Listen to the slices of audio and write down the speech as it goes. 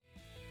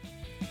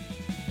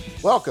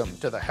Welcome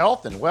to the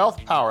Health and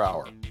Wealth Power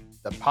Hour,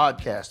 the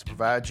podcast that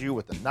provides you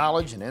with the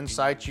knowledge and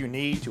insights you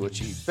need to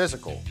achieve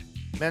physical,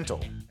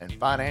 mental, and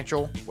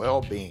financial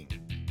well-being.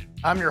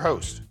 I'm your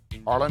host,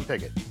 Harlan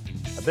Piggott,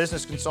 a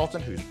business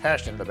consultant who's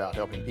passionate about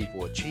helping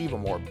people achieve a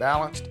more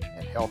balanced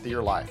and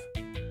healthier life.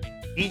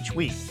 Each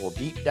week, we'll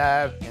deep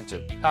dive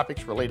into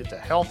topics related to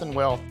health and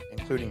wealth,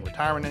 including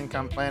retirement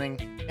income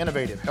planning,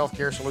 innovative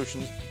healthcare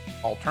solutions,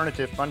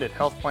 alternative funded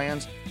health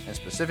plans, and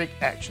specific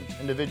actions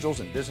individuals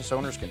and business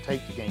owners can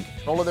take to gain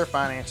control of their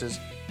finances,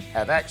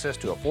 have access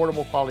to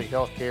affordable quality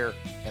health care,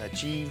 and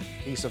achieve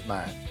peace of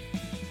mind.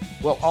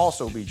 We'll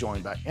also be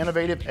joined by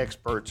innovative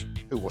experts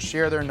who will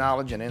share their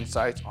knowledge and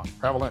insights on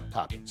prevalent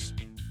topics.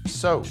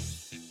 So,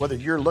 whether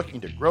you're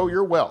looking to grow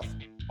your wealth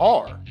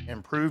or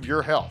improve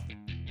your health,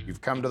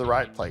 you've come to the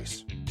right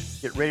place.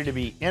 Get ready to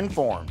be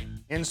informed,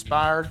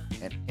 inspired,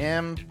 and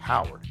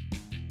empowered.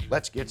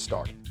 Let's get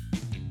started.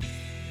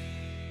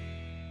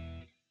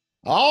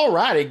 All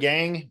righty,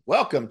 gang.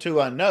 Welcome to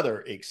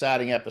another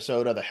exciting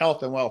episode of the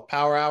Health and Wealth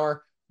Power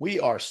Hour.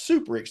 We are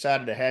super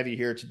excited to have you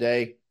here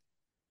today.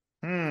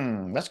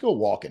 Let's go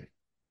walking.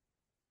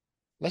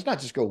 Let's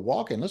not just go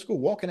walking. Let's go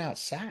walking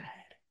outside.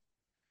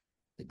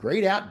 The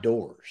great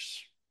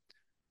outdoors.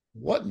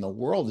 What in the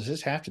world does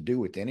this have to do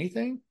with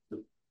anything?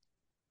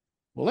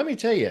 Well, let me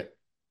tell you,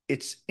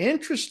 it's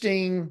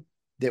interesting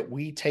that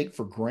we take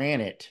for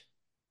granted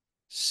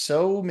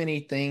so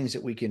many things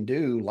that we can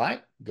do,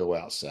 like go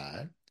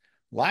outside,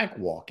 like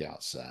walk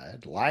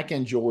outside, like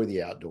enjoy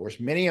the outdoors.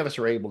 Many of us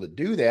are able to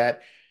do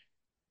that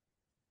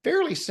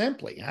fairly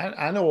simply.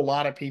 I know a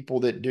lot of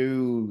people that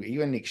do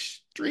even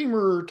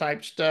extremer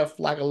type stuff,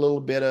 like a little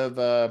bit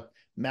of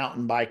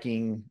mountain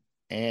biking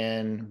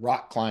and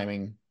rock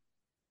climbing,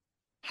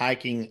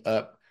 hiking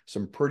up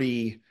some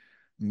pretty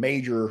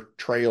major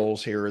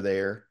trails here or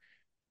there.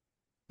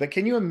 But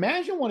can you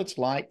imagine what it's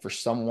like for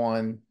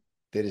someone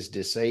that is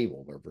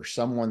disabled or for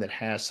someone that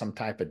has some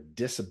type of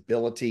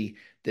disability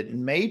that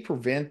may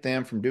prevent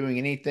them from doing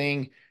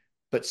anything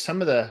but some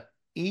of the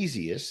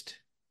easiest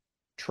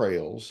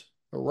trails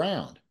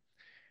around?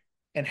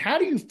 And how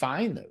do you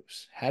find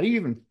those? How do you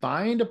even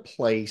find a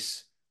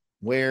place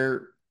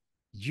where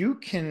you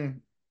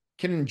can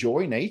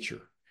enjoy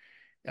nature?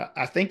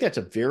 I think that's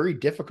a very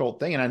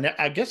difficult thing. And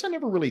I guess I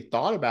never really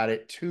thought about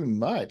it too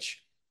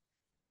much.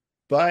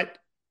 But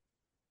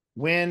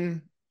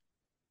when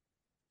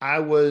I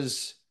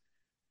was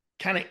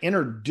kind of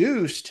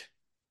introduced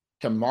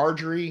to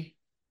Marjorie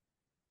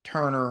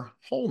Turner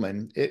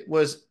Holman, it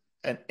was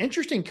an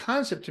interesting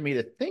concept to me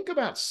to think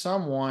about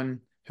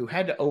someone who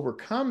had to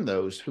overcome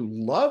those, who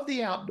loved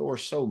the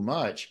outdoors so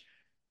much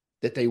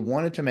that they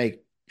wanted to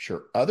make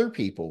sure other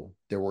people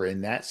that were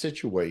in that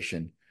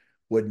situation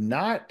would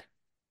not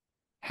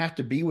have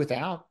to be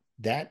without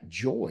that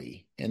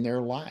joy in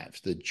their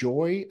lives, the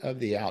joy of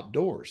the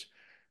outdoors.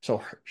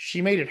 So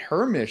she made it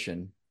her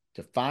mission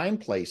to find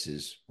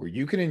places where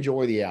you can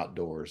enjoy the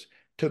outdoors,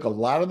 took a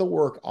lot of the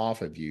work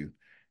off of you,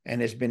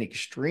 and has been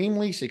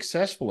extremely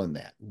successful in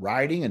that,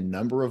 writing a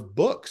number of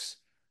books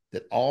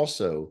that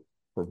also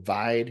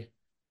provide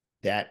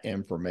that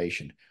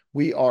information.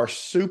 We are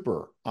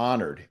super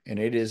honored, and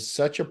it is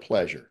such a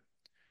pleasure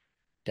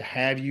to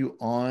have you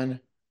on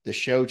the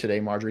show today,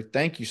 Marjorie.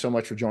 Thank you so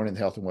much for joining the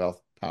Health and Wealth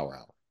Power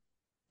Hour.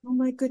 Oh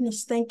my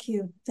goodness, thank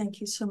you.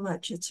 Thank you so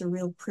much. It's a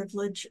real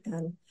privilege,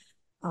 and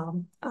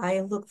I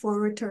look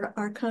forward to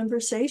our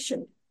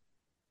conversation.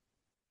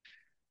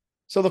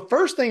 So the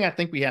first thing I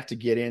think we have to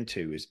get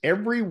into is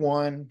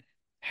everyone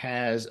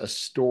has a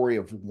story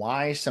of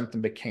why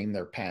something became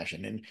their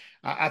passion. And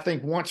I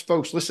think once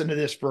folks listen to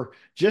this for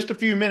just a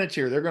few minutes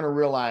here, they're going to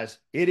realize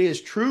it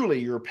is truly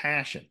your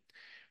passion.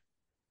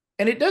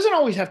 And it doesn't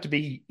always have to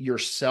be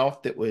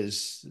yourself that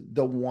was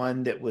the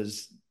one that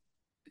was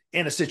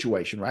in a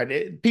situation,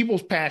 right?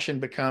 People's passion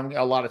become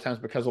a lot of times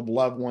because of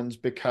loved ones,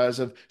 because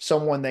of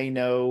someone they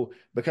know,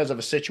 because of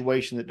a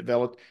situation that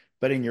developed.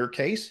 But in your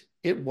case,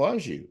 it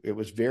was you. It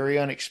was very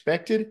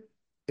unexpected.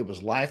 It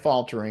was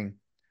life-altering,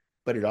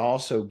 but it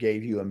also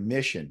gave you a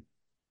mission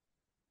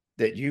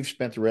that you've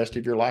spent the rest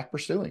of your life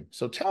pursuing.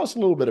 So tell us a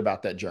little bit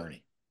about that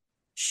journey.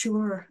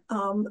 Sure.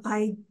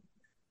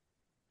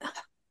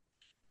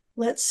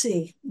 Let's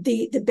see.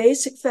 The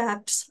basic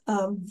facts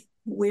of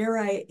where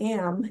I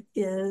am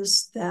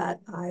is that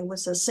I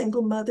was a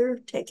single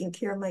mother, taking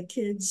care of my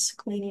kids,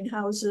 cleaning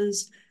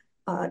houses,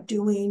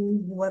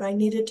 doing what I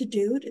needed to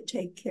do to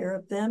take care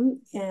of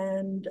them.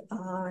 And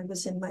I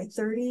was in my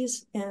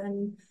 30s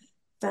and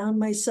found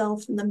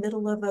myself in the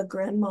middle of a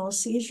grand mal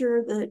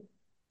seizure that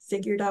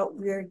figured out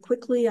very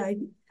quickly I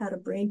had a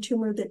brain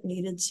tumor that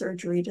needed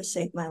surgery to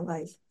save my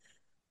life.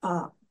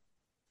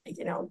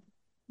 You know,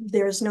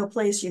 there's no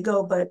place you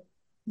go but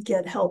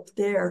get help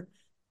there.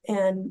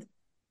 And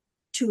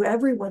to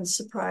everyone's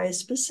surprise,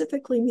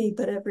 specifically me,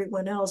 but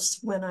everyone else,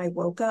 when I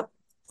woke up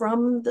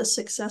from the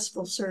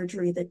successful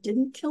surgery that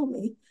didn't kill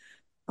me,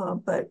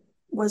 but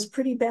was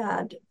pretty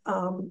bad,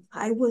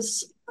 I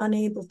was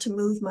unable to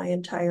move my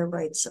entire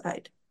right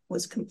side,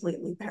 was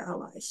completely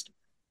paralyzed.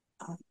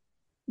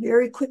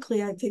 very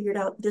quickly I figured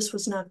out this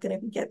was not going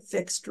to get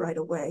fixed right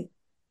away.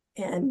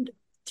 And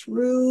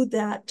through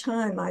that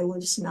time, I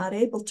was not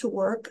able to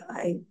work.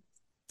 I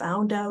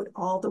found out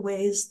all the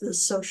ways the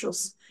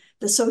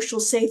social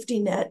safety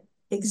net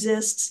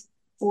exists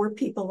for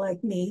people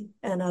like me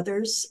and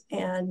others.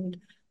 And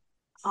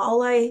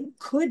all I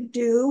could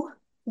do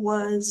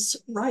was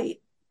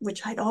write,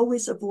 which I'd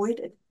always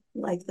avoided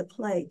like the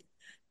plague.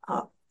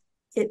 Uh,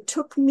 it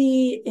took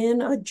me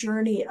in a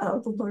journey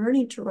of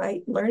learning to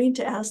write, learning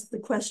to ask the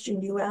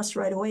question you asked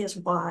right away is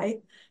why.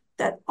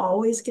 That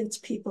always gets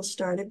people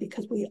started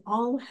because we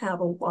all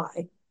have a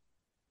why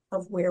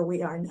of where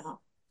we are now.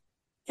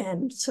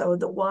 And so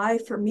the why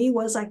for me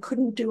was I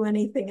couldn't do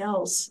anything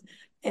else.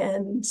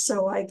 And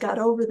so I got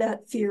over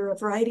that fear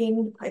of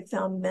writing. I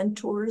found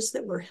mentors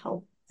that were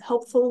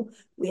helpful.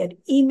 We had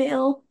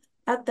email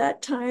at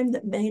that time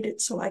that made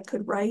it so I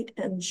could write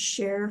and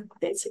share,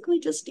 basically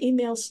just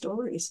email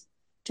stories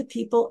to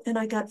people. And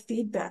I got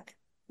feedback,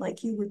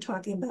 like you were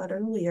talking about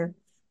earlier,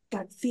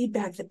 got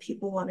feedback that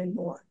people wanted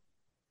more.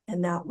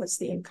 And that was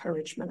the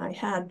encouragement I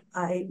had.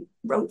 I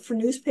wrote for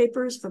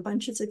newspapers for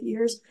bunches of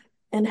years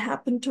and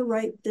happened to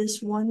write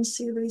this one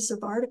series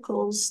of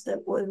articles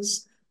that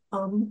was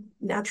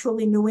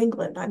naturally New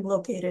England. I'm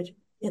located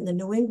in the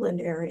New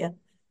England area.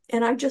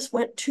 And I just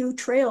went to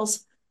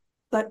trails,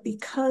 but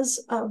because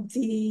of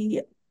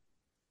the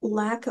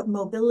lack of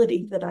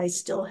mobility that I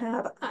still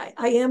have, I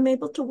am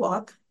able to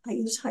walk. I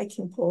use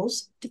hiking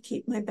poles to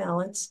keep my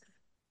balance.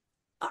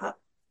 Uh,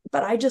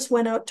 but I just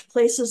went out to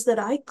places that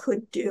I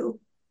could do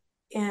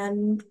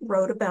and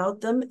wrote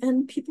about them,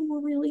 and people were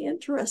really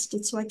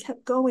interested. So I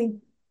kept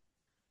going.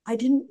 I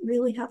didn't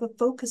really have a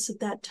focus at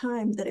that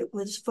time that it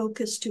was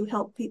focused to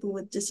help people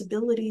with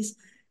disabilities.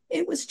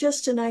 It was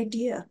just an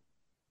idea,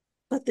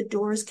 but the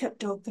doors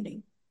kept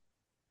opening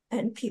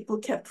and people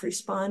kept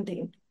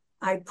responding.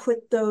 I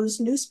put those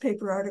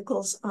newspaper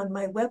articles on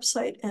my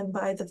website, and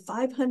by the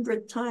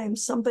 500th time,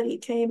 somebody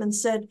came and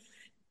said,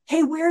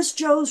 "Hey, where's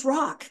Joe's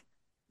Rock?"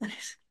 And I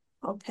said,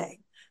 okay.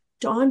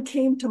 Dawn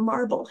came to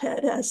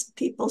Marblehead, as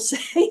people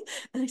say.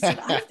 And I said,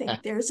 I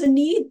think there's a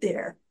need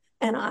there.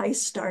 And I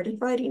started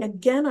writing.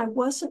 Again, I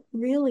wasn't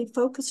really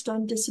focused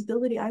on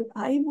disability. I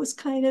was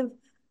kind of,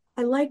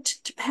 I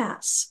liked to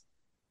pass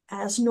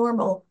as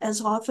normal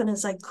as often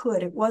as I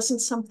could. It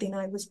wasn't something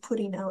I was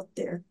putting out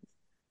there.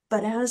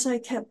 But as I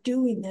kept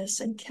doing this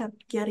and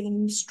kept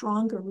getting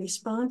stronger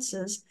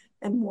responses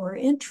and more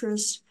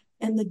interest,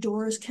 and the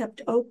doors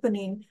kept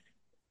opening,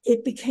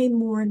 it became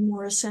more and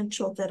more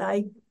essential that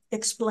I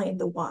explain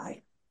the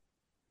why.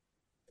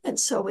 And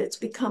so it's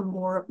become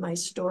more of my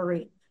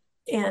story.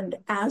 And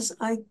as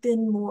I've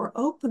been more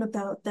open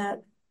about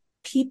that,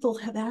 people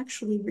have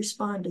actually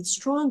responded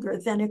stronger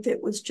than if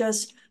it was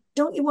just,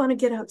 don't you want to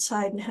get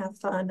outside and have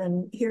fun?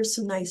 And here's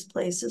some nice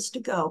places to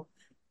go.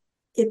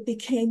 It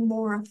became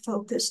more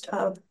focused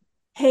of,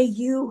 hey,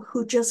 you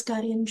who just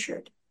got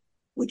injured,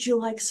 would you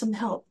like some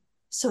help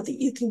so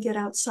that you can get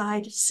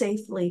outside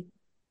safely,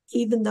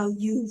 even though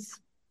you've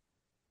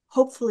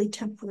hopefully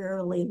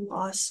temporarily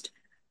lost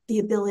the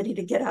ability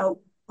to get out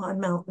on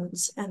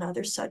mountains and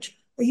other such?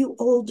 Are you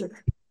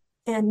older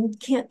and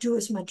can't do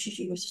as much as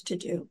you used to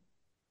do?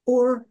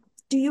 Or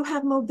do you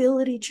have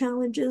mobility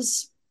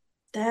challenges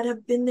that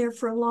have been there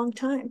for a long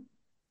time?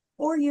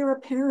 Or you're a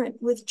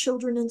parent with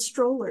children in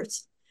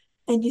strollers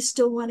and you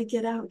still want to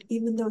get out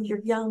even though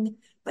you're young,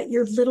 but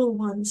your little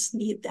ones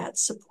need that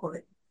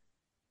support.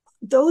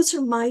 Those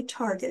are my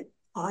target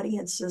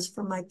audiences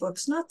for my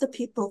books, not the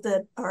people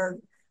that are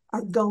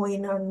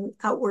going on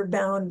outward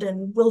bound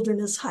and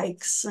wilderness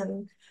hikes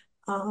and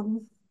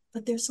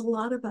but there's a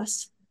lot of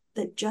us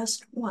that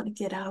just want to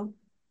get out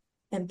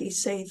and be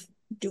safe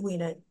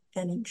doing it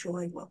and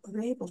enjoy what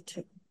we're able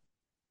to.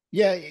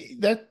 Yeah,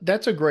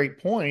 that's a great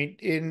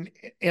point. And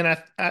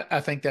I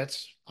think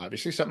that's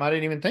obviously something I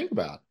didn't even think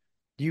about.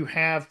 You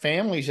have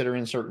families that are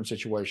in certain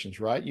situations,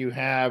 right? You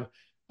have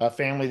a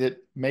family that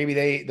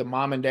maybe the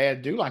mom and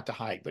dad do like to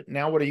hike, but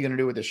now what are you going to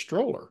do with this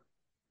stroller?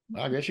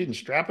 Well, I guess you can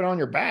strap it on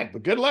your back,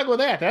 but good luck with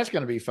that. That's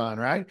going to be fun,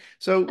 right?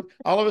 So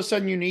all of a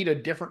sudden you need a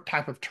different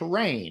type of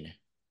terrain.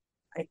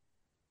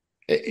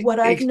 What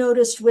I've It,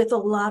 noticed with a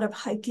lot of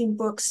hiking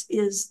books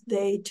is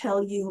they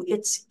tell you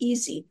it's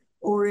easy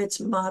or it's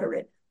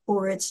moderate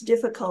or it's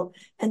difficult,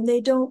 and they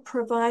don't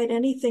provide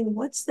anything.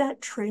 What's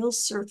that trail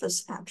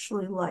surface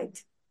actually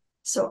like?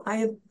 So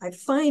I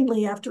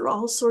finally, after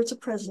all sorts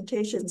of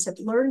presentations, have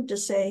learned to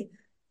say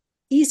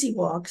easy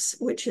walks,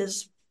 which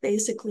is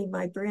basically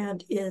my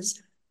brand,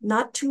 is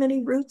not too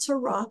many roots or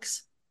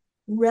rocks,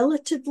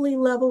 relatively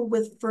level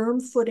with firm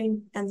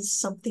footing and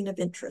something of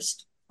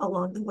interest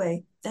along the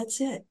way.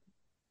 That's it.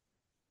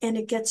 And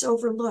it gets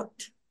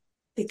overlooked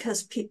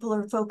because people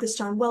are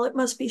focused on, well, it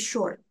must be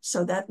short,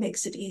 so that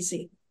makes it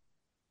easy.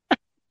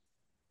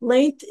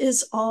 Length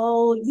is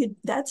all you,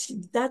 that's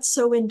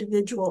so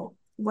individual.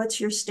 What's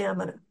your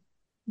stamina?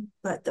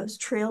 But those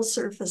trail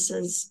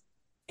surfaces,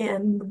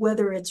 and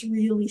whether it's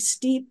really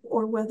steep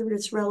or whether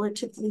it's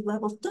relatively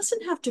level,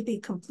 doesn't have to be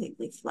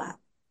completely flat.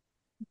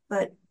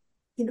 But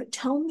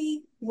tell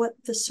me what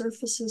the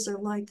surfaces are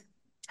like.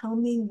 Tell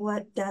me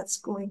what that's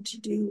going to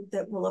do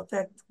that will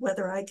affect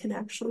whether I can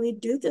actually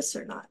do this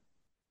or not.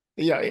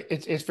 Yeah,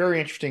 it's very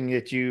interesting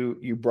that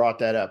you brought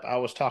that up. I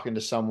was talking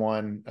to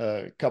someone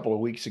a couple of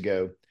weeks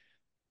ago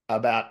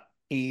about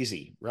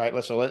easy, right?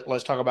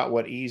 Let's talk about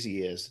what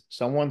easy is.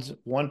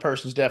 One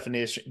person's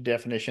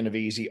definition of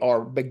easy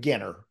or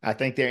beginner. I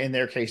think they're in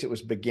their case it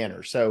was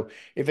beginner. So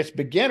if it's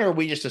beginner,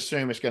 we just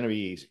assume it's going to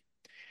be easy.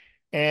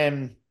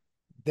 And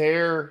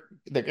their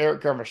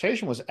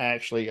conversation was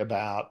actually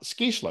about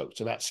ski slopes,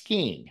 about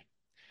skiing.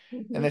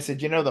 And Mm-hmm, they said,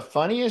 the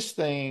funniest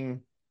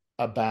thing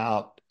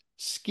about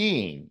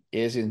skiing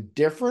is in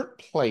different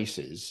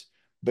places,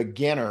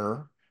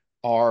 beginner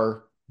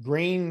or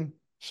green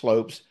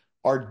slopes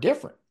are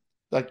different.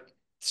 Like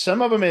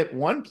some of them at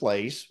one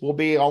place will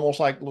be almost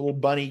like little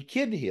bunny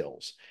kid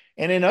hills.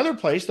 And in other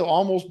place, they'll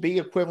almost be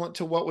equivalent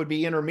to what would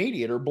be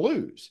intermediate or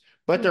blues,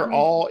 but they're mm-hmm,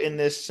 all in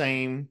this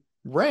same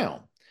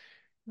realm.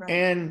 right.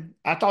 And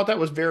I thought that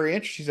was very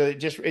interesting. So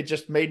it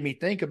just made me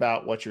think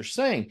about what you're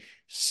saying.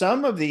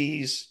 Some of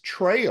these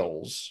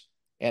trails,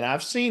 and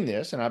I've seen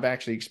this and I've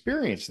actually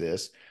experienced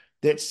this,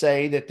 that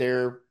say that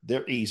they're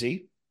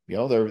easy.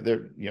 There's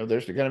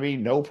going to be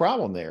no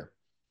problem there.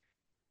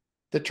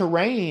 The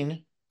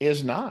terrain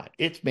is not.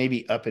 It's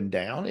maybe up and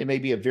down. It may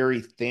be a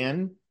very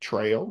thin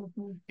trail.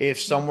 Mm-hmm, If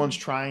someone's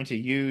mm-hmm, trying to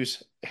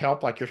use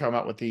help, like you're talking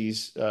about with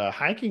these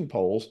hiking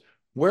poles,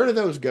 where do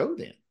those go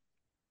then?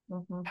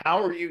 mm-hmm,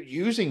 How are you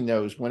using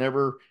those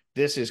whenever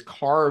this is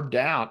carved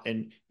out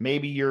and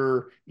maybe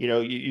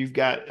you've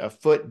got a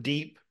foot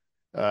deep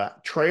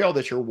trail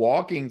that you're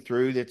walking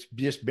through that's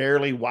just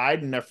barely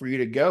wide enough for you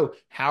to go?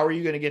 How are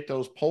you going to get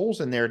those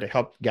poles in there to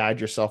help guide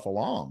yourself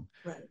along?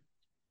 right.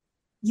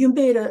 You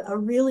made a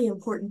really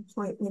important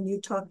point when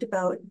you talked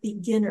about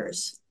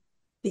beginners,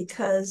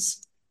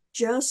 because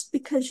just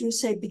because you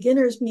say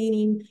beginners,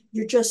 meaning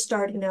you're just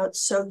starting out,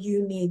 so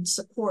you need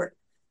support.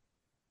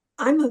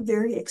 I'm a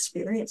very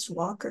experienced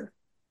walker.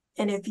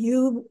 And if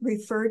you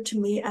referred to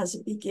me as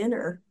a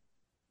beginner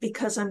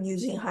because I'm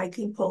using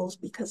hiking poles,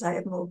 because I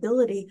have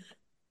mobility,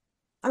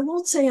 I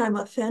won't say I'm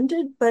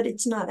offended, but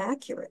it's not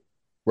accurate.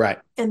 Right.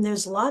 And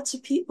there's lots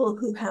of people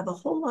who have a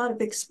whole lot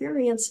of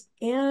experience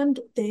and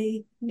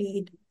they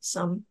need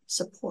some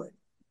support.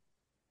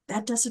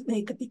 That doesn't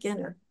make a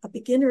beginner. A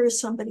beginner is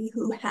somebody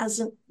who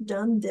hasn't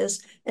done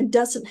this and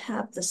doesn't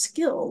have the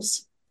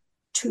skills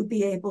to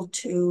be able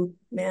to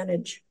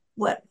manage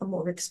what a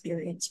more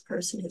experienced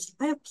person is.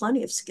 I have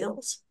plenty of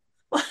skills.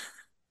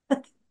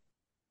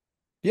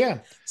 Yeah.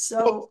 So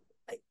Well,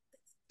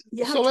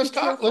 you have so to be let's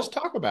careful.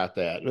 talk about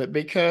that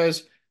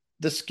because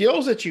the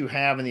skills that you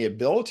have and the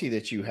ability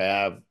that you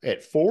have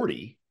at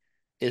 40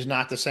 is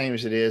not the same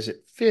as it is at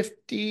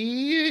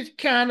 50. It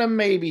kind of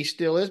maybe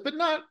still is, but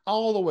not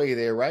all the way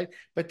there, right?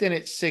 But then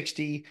at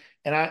 60,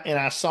 and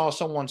I saw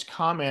someone's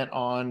comment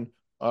on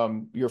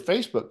your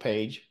Facebook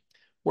page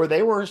where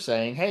they were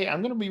saying, "Hey,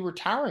 I'm going to be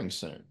retiring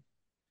soon,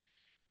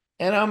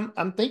 and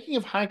I'm thinking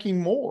of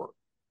hiking more,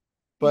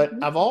 but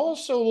Mm-hmm, I'm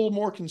also a little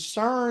more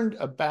concerned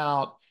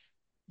about."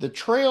 The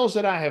trails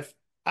that I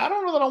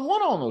don't know that I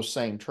want on those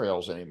same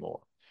trails anymore.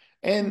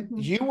 And mm-hmm,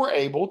 you were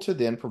able to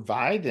then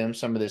provide them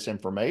some of this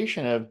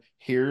information of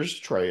here's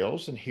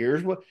trails and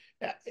here's what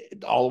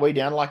all the way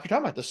down like you're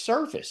talking about the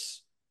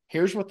surface.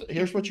 Here's what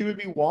mm-hmm. you would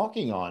be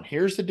walking on.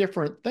 Here's the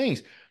different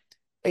things.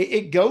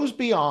 It goes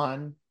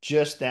beyond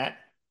just that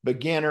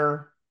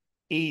beginner,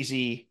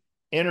 easy,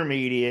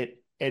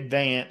 intermediate,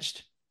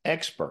 advanced,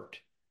 expert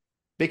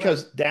Right.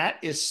 because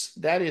that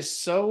is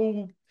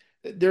so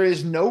there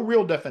is no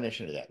real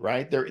definition of that,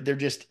 right? There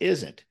just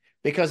isn't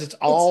because it's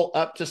It's, all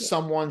up to yeah,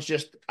 someone's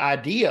just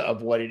idea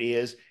of what it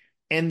is.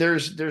 And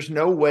there's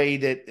no way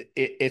that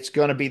it's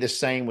going to be the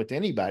same with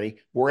anybody.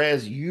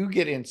 Whereas you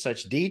get in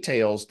such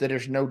details that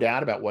there's no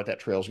doubt about what that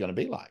trail is going to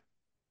be like.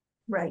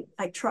 right.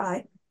 I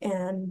try.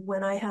 And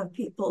when I have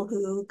people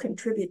who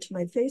contribute to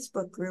my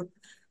Facebook group,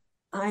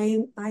 I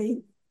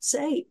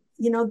say,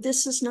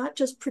 this is not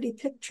just pretty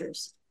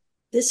pictures.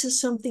 This is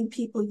something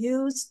people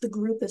use. The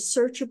group is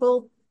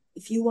searchable.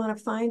 If you want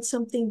to find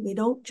something, we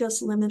don't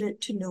just limit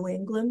it to New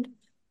England.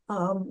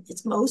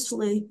 It's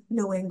mostly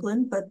New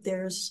England, but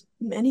there's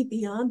many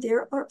beyond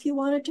there. Or if you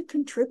wanted to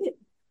contribute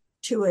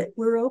to it,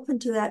 we're open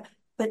to that.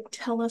 But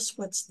tell us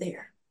what's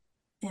there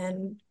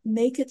and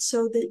make it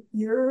so that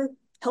you're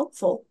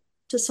helpful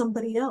to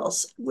somebody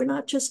else. We're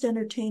not just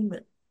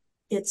entertainment.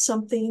 It's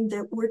something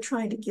that we're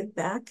trying to give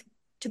back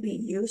to be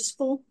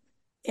useful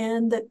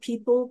and that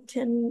people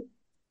can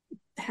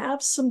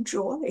have some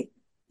joy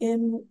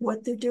in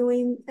what they're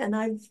doing. And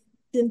I've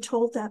been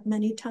told that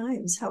many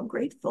times how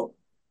grateful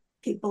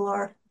people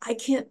are. I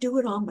can't do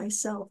it all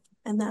myself.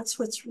 And that's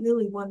what's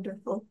really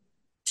wonderful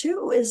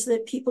too, is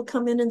that people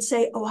come in and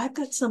say, oh, I've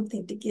got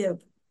something to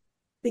give.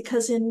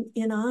 Because in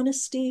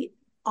honesty,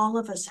 all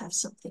of us have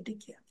something to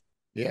give.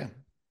 Yeah,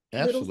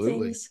 Little absolutely.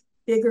 things,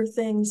 bigger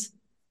things,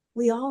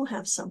 we all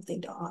have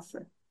something to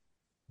offer.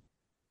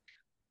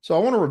 So I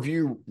want to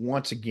review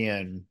once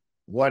again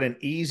what an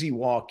easy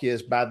walk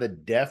is by the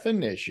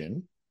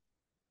definition.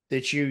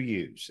 that you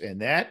use,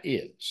 and that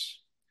is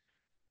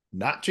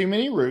not too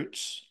many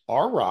roots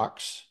or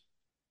rocks,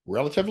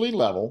 relatively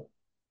level,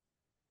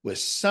 with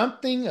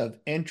something of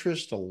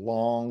interest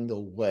along the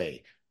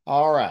way.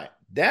 All right,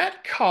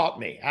 that caught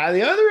me.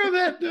 The other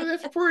of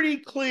that's pretty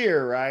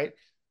clear, right?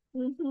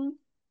 Mm-hmm.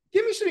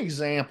 Give me some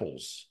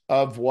examples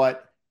of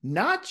what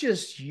not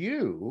just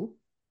you,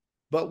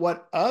 but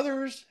what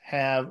others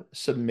have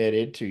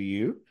submitted to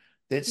you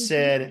that Mm-hmm.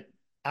 said,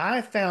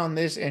 I found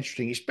this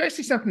interesting,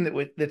 especially something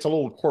that's a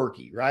little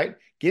quirky, right?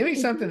 Give me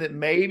something Mm-hmm. that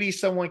maybe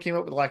someone came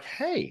up with, like,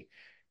 hey,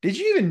 did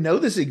you even know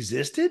this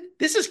existed?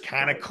 This is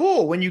kind of Right.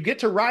 cool. When you get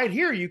to right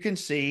here, you can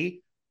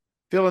see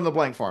fill in the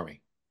blank for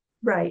me.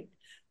 Right.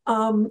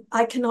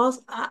 I can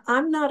also,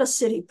 I'm not a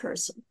city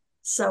person,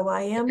 so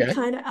I am Okay.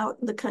 kind of out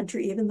in the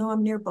country, even though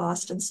I'm near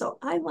Boston. So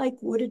I like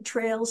wooded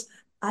trails.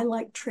 I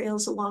like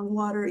trails along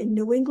water. In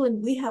New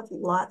England, we have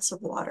lots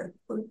of water.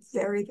 We're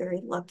very,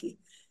 very lucky.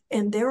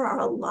 And there are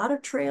a lot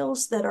of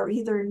trails that are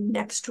either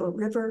next to a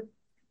river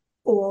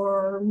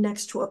or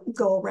next to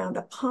go around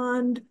a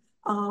pond.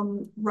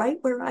 Right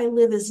where I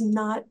live is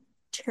not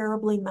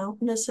terribly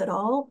mountainous at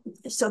all.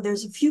 So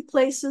there's a few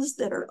places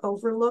that are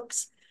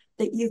overlooks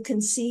that you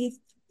can see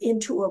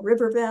into a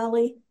river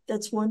valley.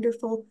 That's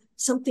wonderful.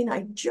 Something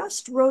I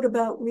just wrote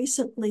about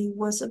recently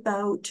was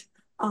about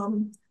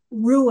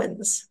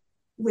ruins,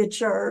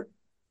 which are,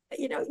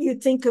 you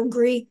think of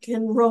Greek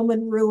and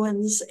Roman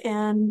ruins.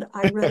 And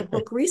I read a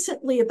book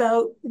recently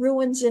about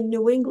ruins in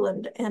New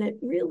England, and it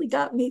really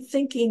got me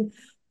thinking,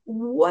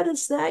 what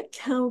does that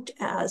count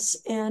as?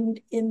 And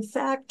in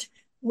fact,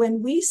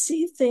 when we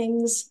see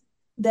things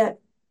that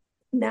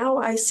now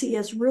I see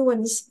as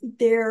ruins,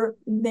 they're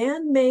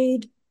man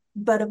made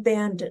but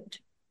abandoned.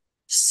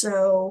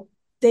 So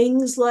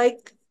things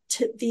like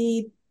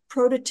the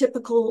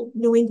prototypical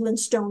New England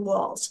stone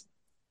walls.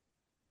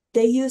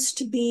 They used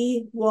to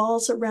be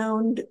walls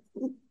around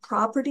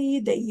property.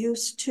 They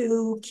used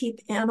to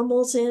keep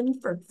animals in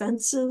for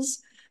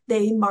fences.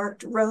 They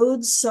marked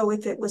roads. So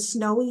if it was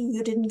snowy,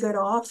 you didn't get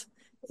off.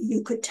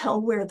 You could tell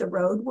where the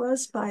road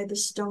was by the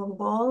stone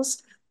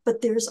walls.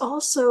 But there's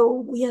also,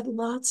 we had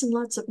lots and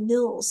lots of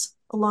mills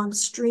along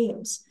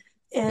streams.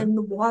 Yeah.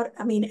 And what,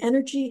 I mean,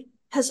 energy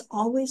has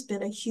always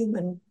been a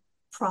human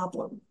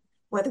problem,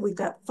 whether we've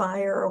got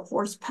fire or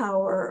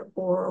horsepower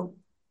or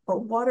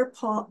water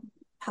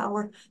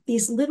power,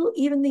 these little,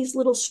 even these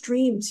little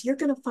streams, you're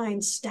going to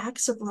find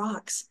stacks of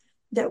rocks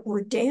that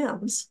were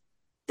dams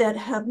that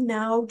have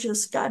now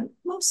just gotten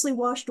mostly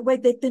washed away.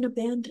 They've been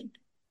abandoned.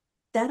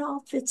 That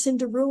all fits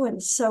into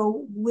ruins.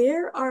 So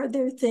where are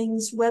there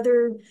things,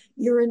 whether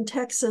you're in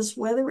Texas,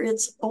 whether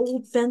it's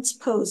old fence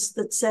posts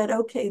that said,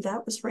 okay,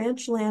 that was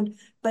ranch land,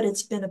 but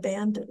it's been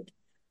abandoned.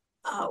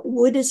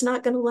 Wood is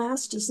not going to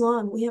last as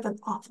long. We have an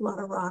awful lot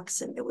of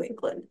rocks in New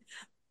England,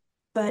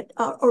 but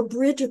or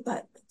bridge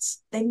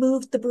abutments. They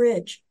moved the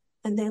bridge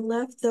and they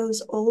left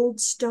those old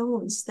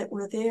stones that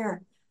were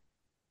there.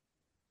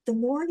 The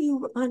more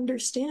you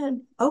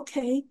understand,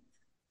 okay,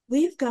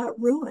 we've got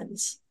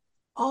ruins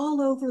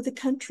all over the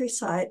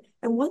countryside.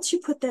 And once you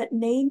put that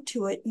name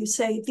to it, you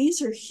say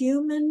these are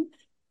human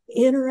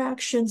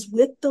interactions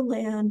with the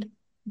land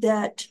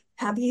that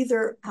have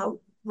either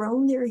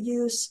outgrown their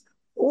use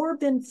or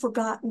been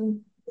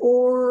forgotten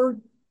or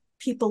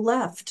people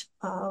left.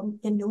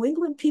 In New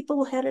England,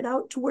 people headed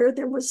out to where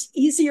there was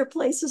easier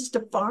places to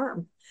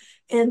farm,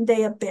 and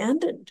they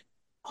abandoned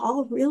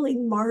all really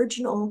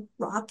marginal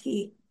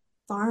rocky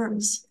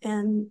farms,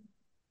 and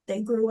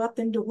they grew up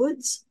into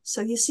woods.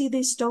 So you see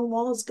these stone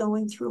walls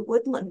going through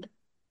woodland.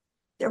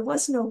 There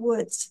was no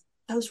woods.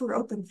 Those were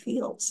open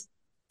fields.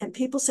 And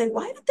people say,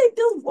 why did they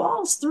build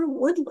walls through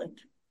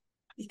woodland?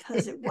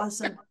 Because it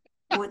wasn't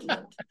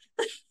woodland.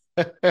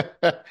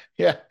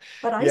 Yeah.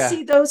 But I Yeah.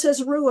 see those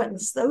as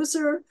ruins. Those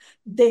are,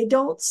 they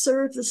don't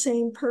serve the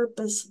same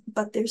purpose,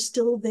 but they're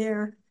still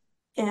there.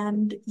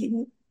 And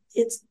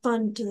it's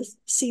fun to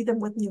see them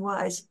with new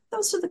eyes.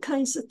 Those are the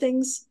kinds of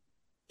things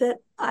that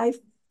I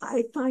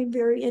find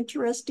very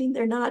interesting.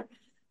 They're not,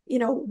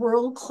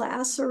 world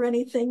class or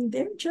anything.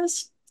 They're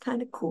just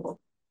kind of cool.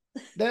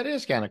 That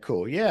is kind of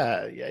cool.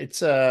 Yeah.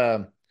 It's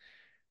I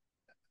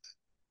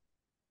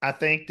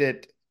think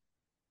that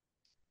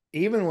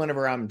even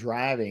whenever I'm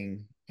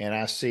driving and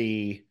I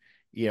see,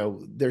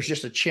 there's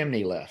just a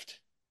chimney left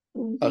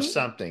of Mm-hmm.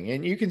 something,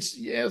 and you can,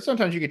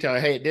 sometimes you can tell,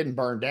 hey, it didn't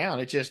burn down.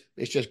 It's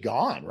just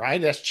gone,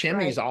 right? That's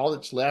chimneys, Right. all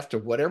that's left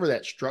of whatever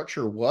that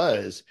structure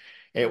was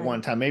at one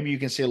Right. time. Maybe you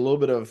can see a little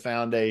bit of a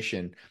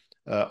foundation,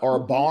 or a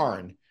Mm-hmm.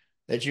 barn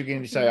that you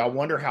can say, Mm-hmm. I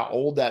wonder how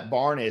old that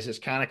barn is. It's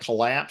kind of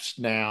collapsed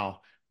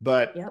now,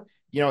 but Yep.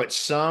 at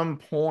some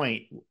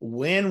point,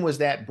 when was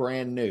that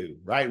brand new,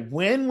 right?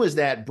 When was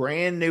that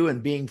brand new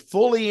and being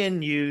fully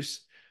in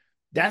use?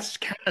 Yep. That's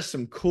kind of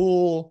some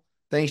cool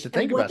things to And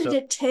think what about. did So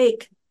it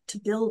take to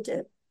build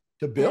it?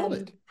 to build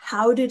And it.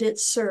 how did it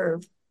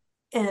serve?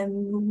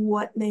 And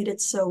what made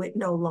it so it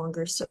no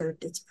longer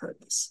served its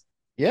purpose?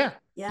 Yeah.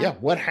 Yeah, Yeah.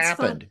 What it's fun.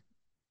 happened?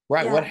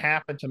 Right. What Yeah.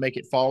 happened to make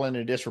it fall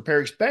into disrepair,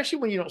 especially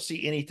when you don't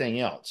see anything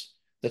else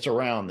that's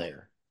around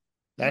there?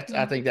 I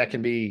Mhm. think that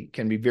can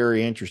be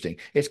very interesting.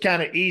 It's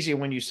kind of easy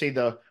when you see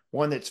the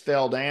one that's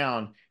fell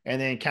down, and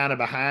then kind of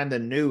behind the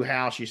new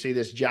house you see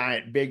this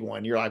giant big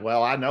one. You're like,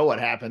 well, I know what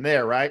happened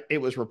there, right? It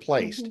was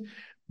replaced. Mhm.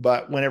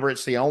 But whenever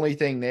it's the only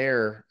thing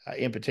there,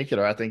 in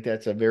particular, I think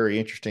that's a very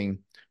interesting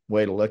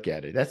way to look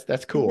at it. That's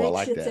It cool. I makes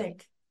like you that.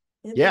 think.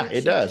 It Yeah, makes it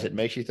you does. It think.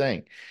 makes you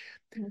think.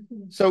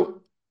 Mhm.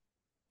 So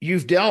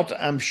you've dealt,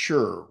 I'm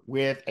sure,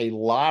 with a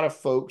lot of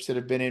folks that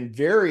have been in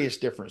various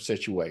different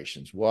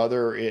situations,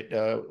 whether it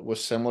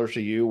was similar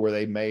to you, where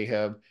they may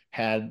have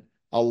had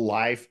a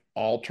life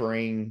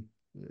altering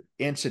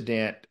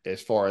incident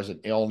as far as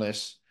an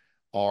illness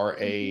or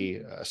Mhm.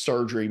 a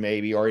surgery,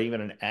 maybe, or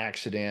even an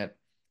accident,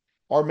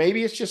 or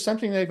maybe it's just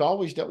something they've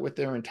always dealt with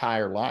their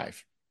entire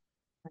life.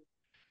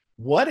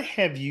 What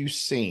have you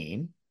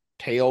seen,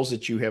 tales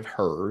that you have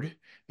heard,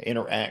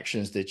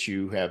 interactions that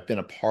you have been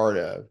a part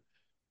of,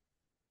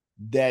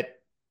 that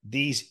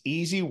these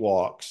easy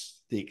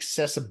walks, the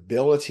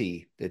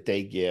accessibility that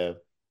they give,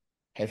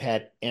 have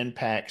had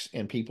impacts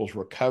in people's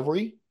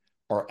recovery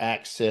or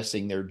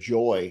accessing their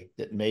joy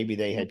that maybe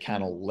they had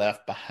kind of Mhm.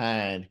 left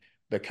behind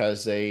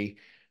because they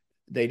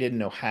didn't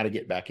know how to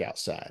get back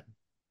outside?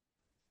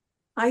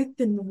 I've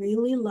been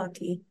really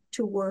lucky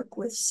to work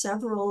with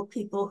several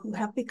people who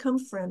have become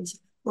friends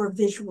who are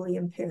visually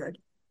impaired.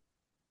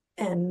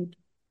 And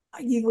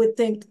you would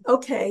think,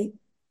 okay,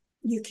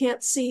 you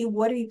can't see,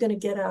 what are you going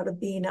to get out of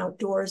being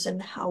outdoors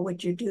and how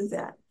would you do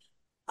that?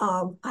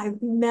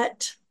 I've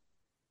met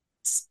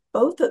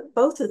both of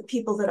the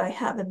people that I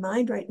have in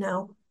mind right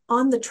now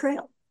on the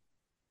trail.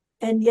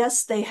 And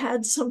yes, they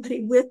had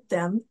somebody with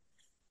them,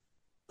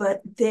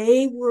 but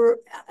they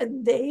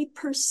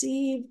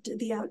perceived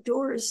the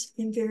outdoors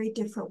in very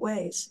different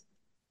ways.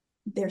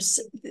 There's,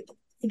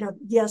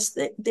 yes,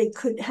 they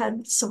could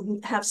have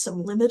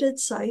some limited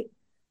sight,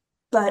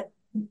 but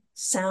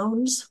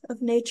sounds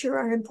of nature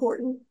are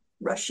important.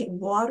 Rushing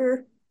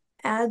water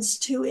adds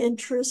to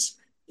interest,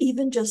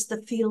 even just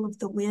the feel of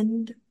the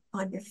wind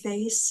on your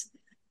face.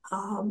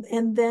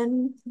 And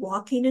then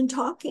walking and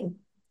talking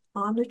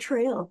on a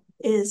trail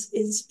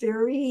is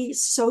very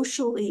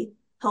socially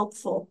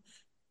helpful.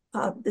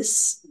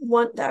 This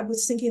one, I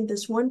was thinking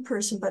this one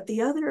person, but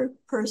the other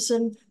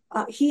person,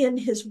 he and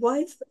his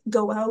wife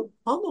go out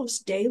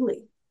almost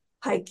daily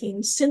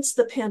hiking since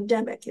the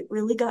pandemic. It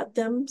really got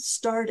them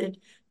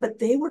started, but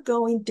they were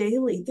going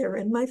daily. They're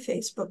in my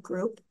Facebook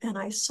group, and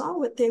I saw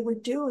what they were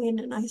doing,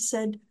 and I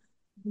said,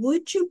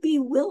 would you be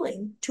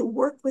willing to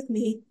work with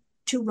me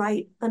to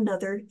write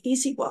another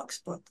Easy Walks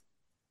book?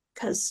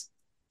 Because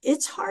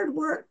it's hard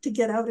work to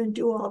get out and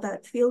do all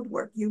that field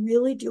work. You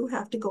really do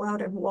have to go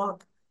out and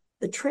walk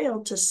the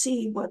trail to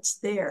see what's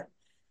there.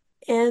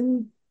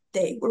 And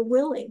they were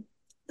willing.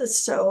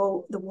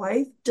 So the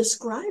wife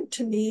described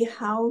to me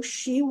how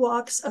she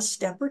walks a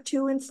step or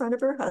two in front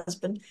of her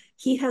husband.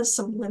 He has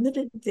some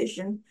limited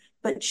vision,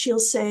 but she'll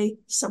say,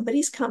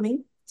 somebody's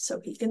coming,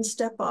 so he can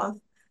step off.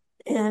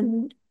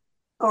 And,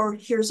 or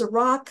here's a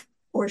rock,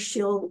 or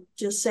she'll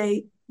just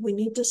say, we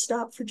need to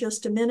stop for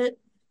just a minute,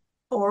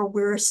 or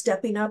we're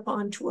stepping up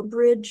onto a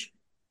bridge.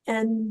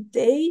 And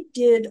they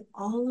did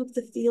all of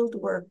the field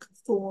work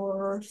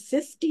for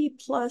 50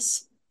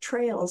 plus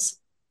trails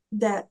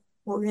that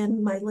were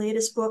in my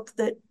latest book,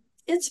 that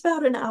it's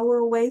about an hour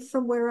away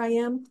from where I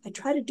am. I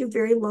try to do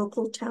very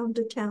local, town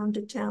to town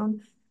to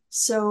town.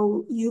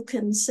 So you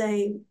can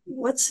say,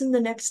 what's in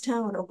the next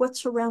town or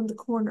what's around the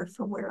corner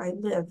from where I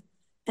live,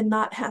 and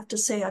not have to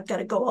say, I've got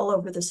to go all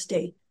over the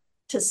state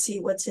to see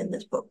what's in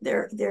this book.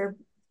 They're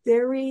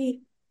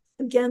very,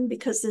 again,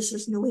 because this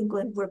is New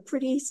England, we're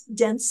pretty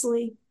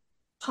densely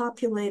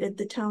populated.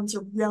 The towns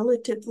are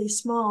relatively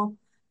small,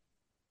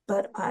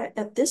 but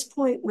at this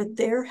point, with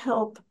their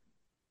help,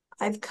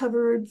 I've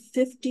covered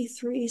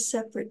 53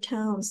 separate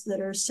towns that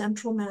are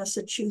central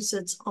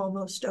Massachusetts,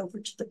 almost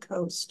over to the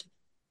coast.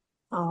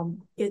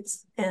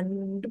 It's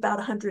and about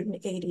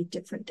 180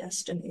 different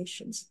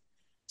destinations.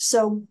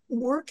 So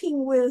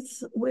working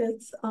with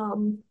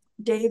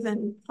Dave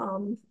and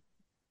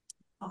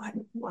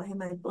why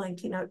am I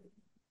blanking out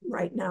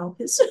right now?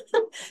 His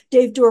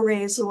Dave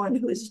Doré is the one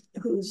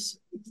who's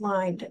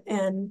blind,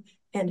 and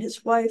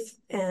his wife,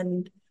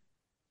 and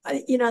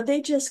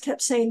they just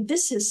kept saying,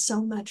 this is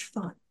so much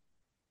fun.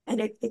 And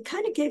it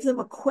kind of gave them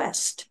a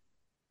quest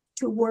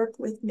to work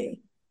with me.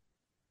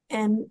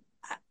 And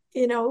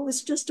it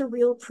was just a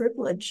real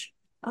privilege.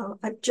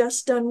 I've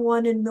just done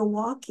one in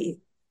Milwaukee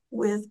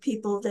with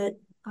people that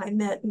I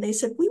met, and they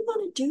said, we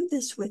want to do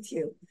this with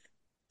you.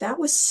 That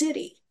was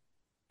city.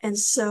 And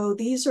so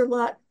these are a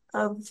lot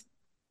of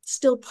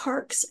still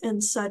parks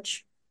and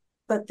such,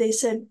 but they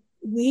said,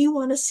 we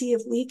want to see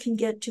if we can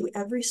get to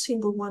every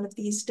single one of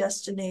these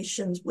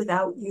destinations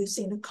without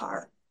using a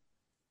car.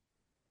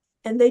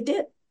 And they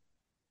did.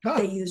 They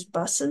Huh. used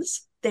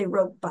buses, they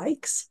rode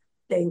bikes,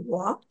 they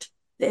walked,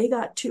 they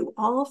got to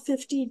all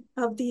 50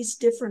 of these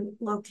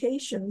different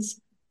locations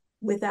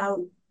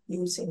without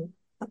using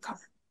a car.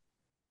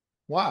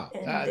 Wow.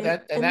 And they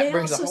And and that they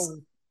brings a also whole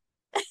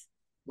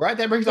right.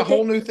 That brings a but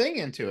whole they new thing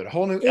into it, a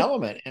whole new it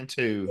element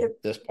into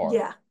it this part.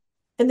 yeah.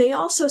 And they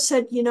also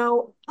said,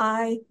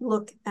 I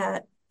look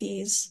at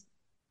these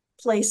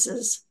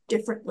places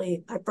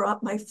differently. I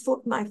brought my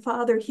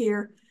father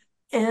here,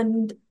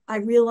 and I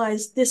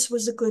realized this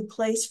was a good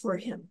place for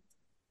him.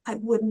 I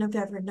wouldn't have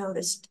ever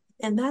noticed.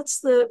 And that's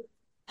the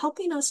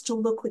helping us to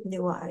look with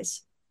new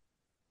eyes.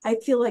 I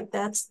feel like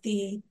that's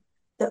the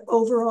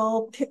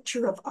overall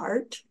picture of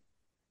art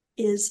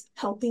is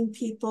helping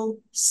people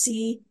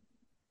see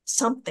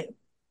something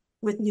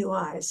with new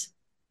eyes.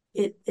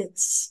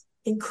 It's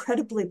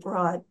incredibly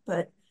broad,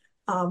 but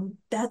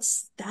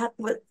that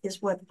what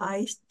is what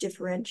I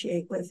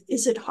differentiate with.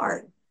 Is it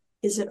hard?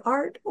 Is it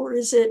art or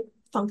is it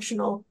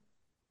functional?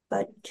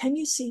 But can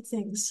you see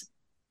things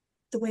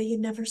the way you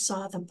never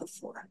saw them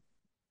before?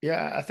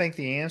 Yeah, I think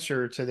the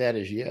answer to that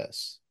is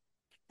yes.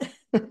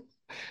 I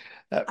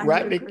would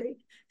Right? agree.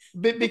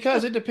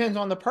 Because it depends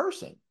on the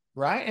person,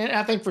 right? And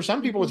I think for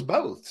some people it's Mhm.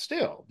 both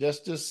still.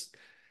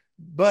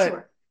 But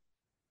Sure.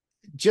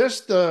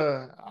 just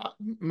the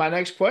my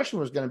next question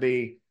was going to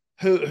be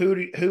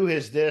who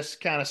has this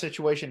kind of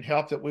situation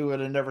helped that we would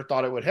have never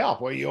thought it would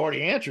help? Well, you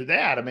already answered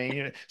that. I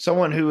mean,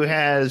 someone who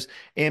has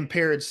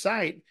impaired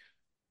sight,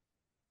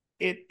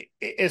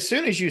 as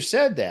soon as you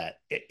said that,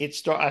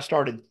 I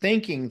started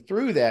thinking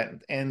through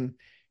that, and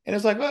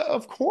it's like, well,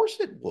 of course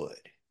it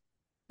would.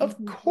 Of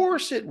Mhm.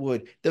 course it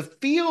would. The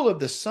feel of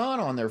the sun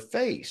on their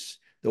face,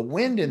 the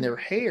wind in Mhm. their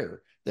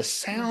hair, the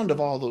sound of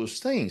Mhm. all those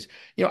things.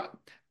 You know,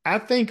 I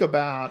think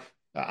about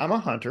I'm a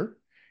hunter,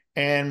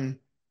 and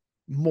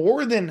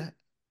more than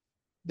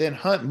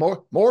hunt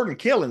more than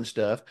killing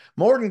stuff,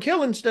 more than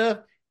killing stuff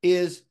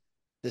is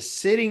the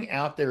sitting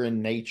out there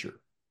in nature.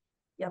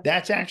 Yep.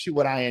 That's actually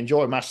what I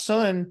enjoy. My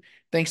son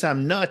thinks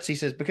I'm nuts. He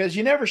says, because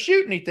you never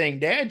shoot anything,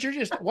 Dad.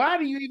 Why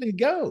do you even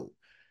go?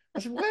 I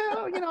said,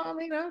 well, I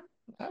mean,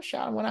 I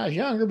shot them when I was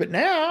younger, but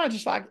now I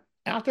just like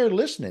out there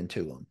listening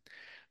to them.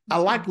 I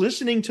like Mhm.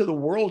 listening to the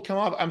world come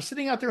off. I'm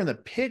sitting out there in the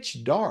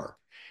pitch dark.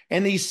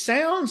 And these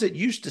sounds that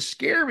used to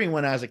scare me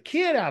when I was a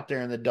kid out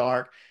there in the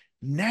dark,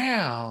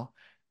 now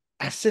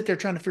I sit there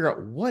trying to figure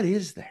out what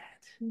is that?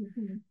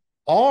 Mhm.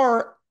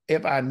 Or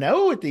if I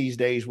know it these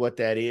days what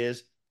that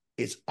is,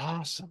 it's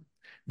awesome.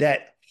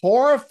 That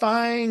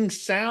horrifying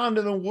sound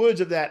in the woods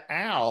of that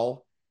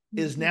owl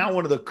is Mhm. now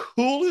one of the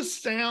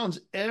coolest sounds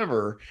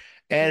ever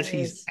It as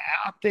he's is.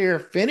 out there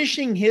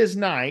finishing his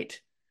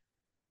night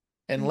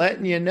and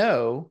letting Mhm. you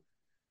know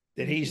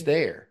that he's Mhm.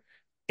 there.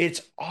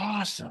 It's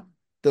awesome.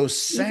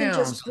 Those Even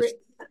sounds, just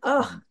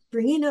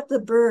bringing up the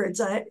birds.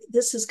 I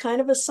This is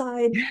kind of a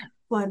side yeah,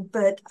 one,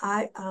 but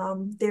I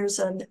there's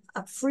a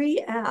free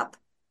app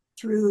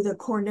through the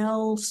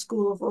Cornell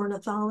School of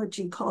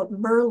Ornithology called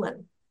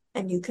Merlin,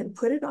 and you can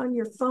put it on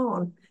your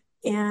phone.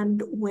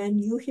 And when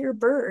you hear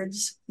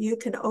birds, you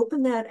can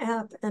open that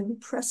app and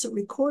press a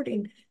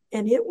recording,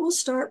 and it will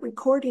start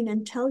recording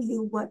and tell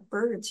you what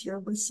birds you're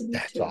listening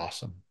that's to.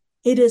 awesome.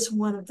 It is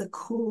one of the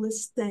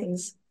coolest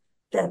things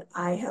that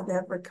I have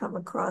ever come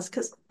across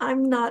because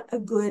I'm not a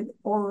good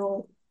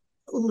oral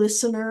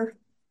listener.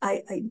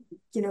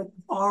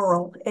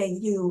 Oral,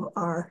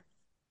 AUR,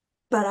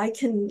 but I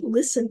can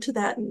listen to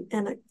that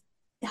and it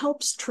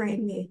helps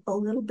train me a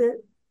little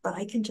bit, but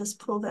I can just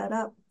pull that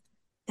up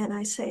and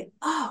I say,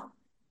 oh,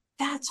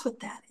 that's what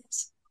that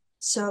is.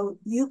 So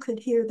you could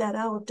hear that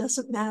owl. It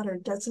doesn't matter.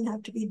 It doesn't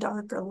have to be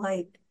dark or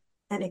light.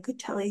 And it could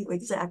tell you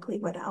exactly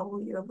what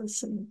owl you're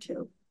listening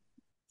to.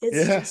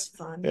 It's Yeah. just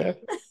fun. Yeah.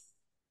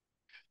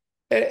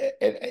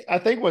 I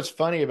think what's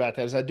funny about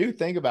that is I do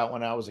think about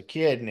when I was a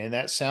kid and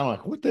that sound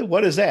like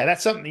what is that?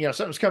 That's something,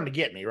 something's coming to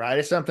get me, right?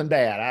 It's something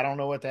bad. I don't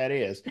know what that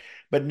is.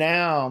 But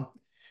now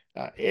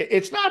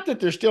it's not that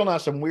there's still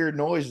not some weird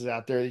noises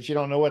out there that you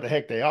don't know what the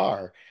heck they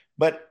are.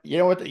 But you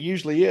know what that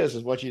usually is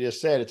what you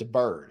just said. It's a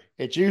bird.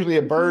 It's usually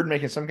a Mhm. bird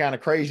making some kind of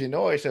crazy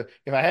noise. So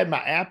if I had my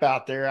app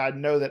out there, I'd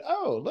know that,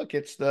 oh, look,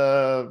 it's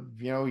the,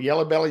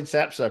 yellow-bellied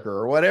sapsucker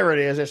or whatever it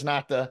is. It's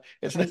not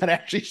Right.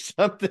 actually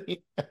something.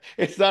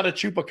 It's not a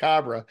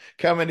chupacabra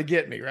coming to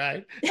get me,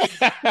 right?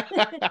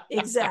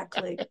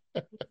 Exactly.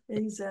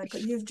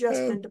 Exactly. You've just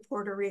been to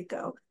Puerto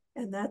Rico,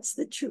 and that's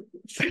the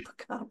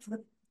chupacabra.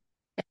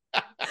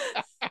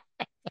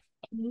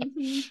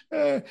 Hmm.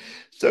 Uh,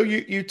 so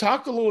you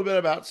talked a little bit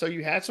about so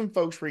you had some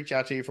folks reach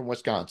out to you from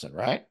Wisconsin,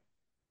 right?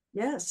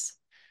 Yes.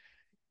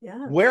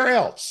 Yeah. Where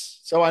else?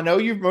 So I know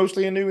you're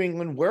mostly in New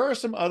England. Where are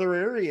some other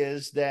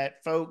areas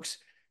that folks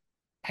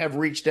have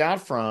reached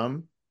out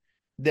from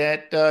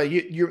that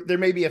there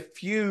may be a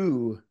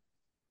few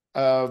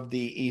of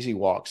the easy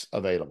walks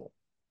available?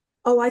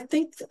 Oh, I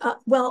think,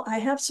 well, I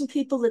have some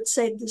people that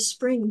say this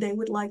spring they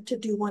would like to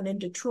do one in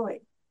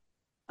Detroit,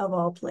 of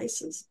all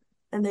places.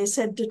 And they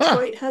said Huh.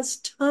 Detroit has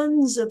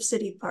tons of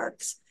city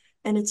parks,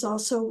 and it's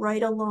also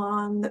right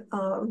along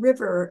a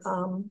river.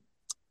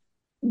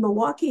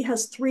 Milwaukee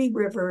has three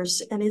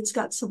rivers and it's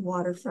got some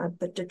waterfront,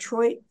 but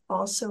Detroit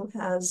also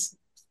has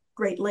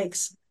Great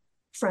Lakes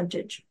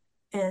frontage.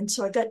 And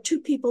so I got two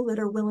people that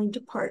are willing to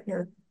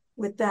partner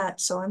with that.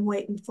 So I'm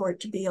waiting for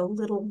it to be a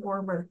little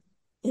warmer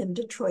in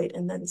Detroit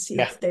and then see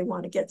Yeah. if they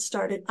want to get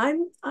started.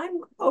 I'm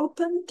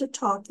open to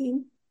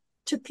talking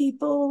to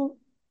people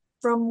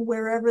from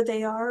wherever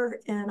they are.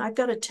 And I've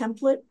got a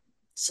template.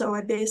 So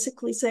I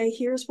basically say,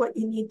 here's what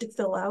you need to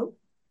fill out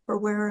for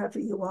wherever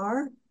you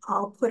are.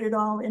 I'll put it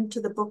all into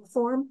the book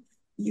form.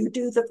 You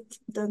do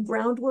the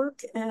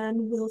groundwork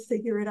and we'll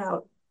figure it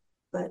out.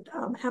 But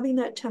having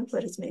that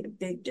template has made a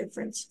big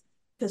difference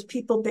because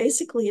people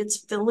basically it's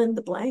fill in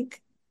the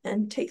blank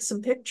and take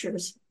some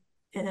pictures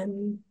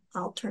and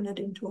I'll turn it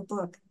into a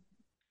book.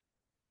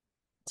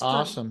 It's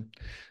fun. Awesome.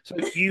 So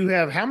you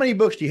have, how many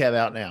books do you have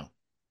out now?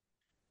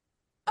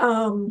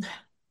 Um,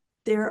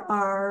 there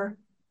are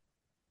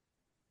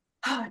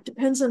it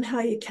depends on how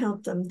you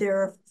count them. There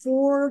are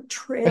four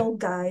trail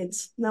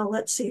guides. No,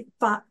 let's see,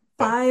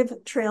 Okay.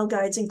 five trail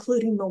guides,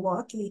 including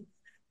Milwaukee.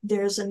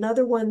 There's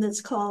another one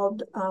that's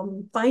called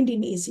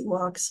Finding Easy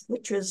Walks,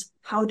 which is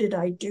How Did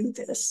I Do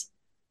This?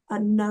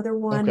 Another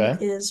one Okay.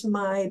 is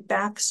my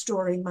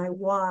backstory, my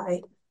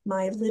why,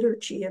 my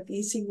liturgy of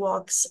easy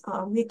walks,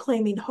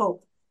 reclaiming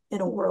hope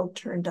in a world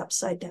turned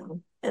upside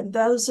down. And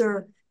those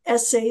are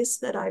essays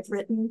that I've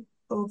written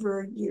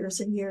over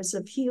years and years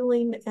of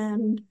healing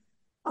and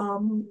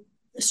um,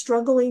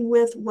 struggling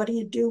with what do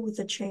you do with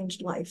a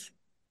changed life.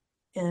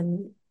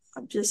 And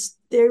I'm just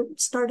they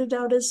started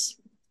out as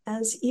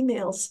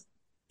emails,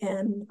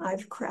 and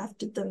I've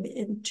crafted them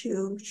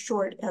into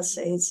short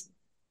essays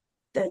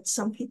that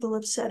some people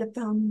have said have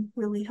found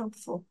really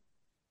helpful.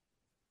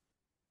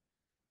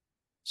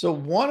 So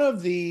one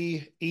of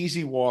the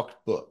Easy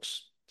Walk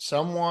books,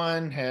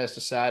 someone has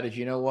decided,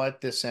 you know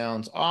what, this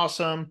sounds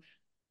awesome.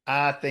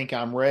 I think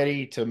I'm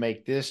ready to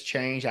make this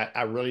change.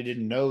 I really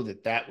didn't know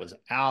that that was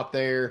out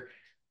there.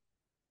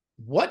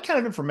 What kind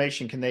of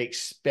information can they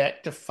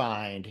expect to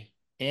find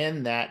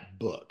in that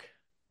book?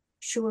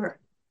 Sure,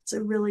 it's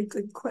a really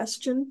good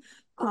question.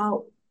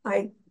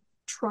 I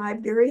try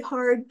very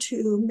hard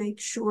to make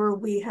sure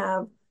we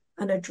have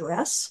an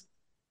address,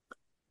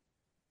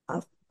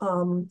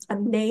 a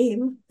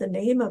name, the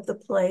name of the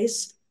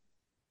place,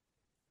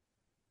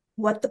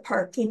 what the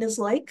parking is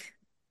like,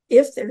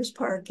 if there's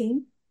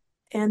parking,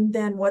 and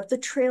then what the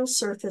trail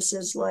surface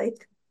is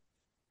like.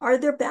 Are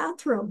there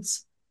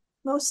bathrooms?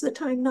 Most of the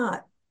time,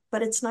 not,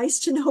 but it's nice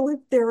to know if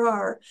there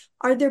are.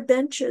 Are there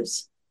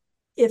benches?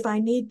 If I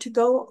need to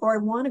go or I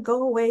want to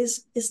go a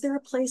ways, is there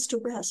a place to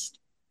rest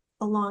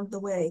along the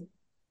way?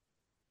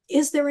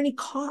 Is there any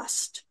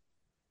cost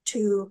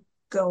to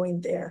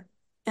going there?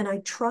 And I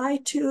try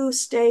to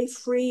stay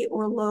free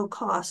or low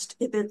cost.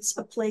 If it's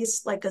a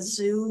place like a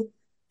zoo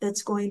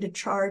that's going to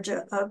charge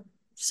a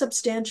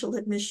substantial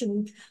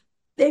admission,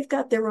 they've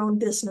got their own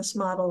business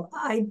model.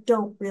 I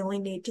don't really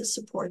need to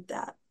support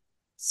that.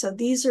 So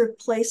these are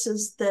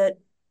places that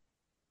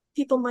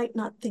people might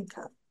not think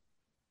of.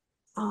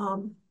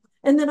 Um,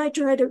 and then I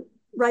try to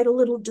write a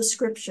little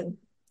description,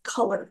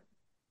 color.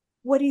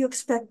 What do you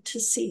expect to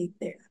see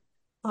there?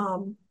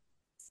 Um,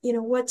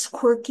 what's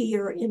quirky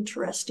or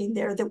interesting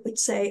there that would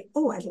say,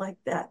 oh, I like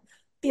that.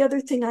 The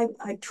other thing I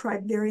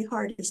tried very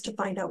hard is to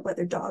find out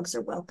whether dogs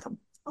are welcome.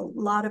 A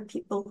lot of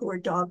people who are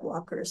dog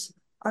walkers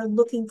are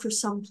looking for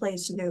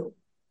someplace new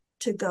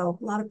to go.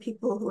 A lot of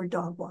people who are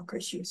dog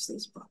walkers use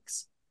these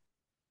books.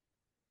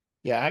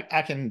 Yeah,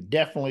 I can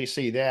definitely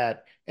see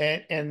that.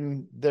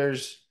 And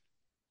there's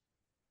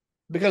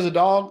because the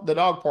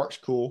dog park's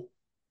cool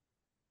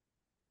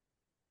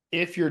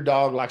if your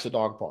dog likes a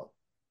dog park.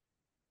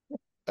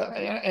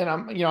 Right. And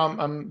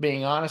I'm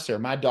being honest there.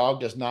 My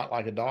dog does not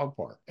like a dog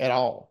park at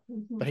all,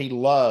 Mm-hmm. but he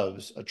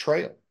loves a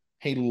trail.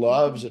 He Mm-hmm.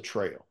 loves a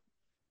trail.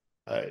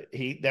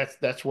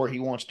 That's where he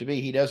wants to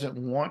be. He doesn't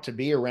want to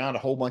be around a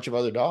whole bunch of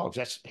other dogs.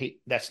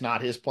 That's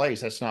not his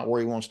place. That's not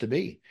where he wants to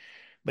be.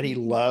 But he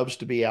Mm-hmm. loves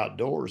to be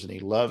outdoors and he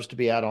loves to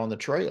be out on the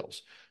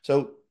trails.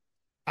 So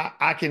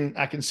I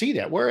can see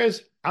that.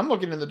 Whereas I'm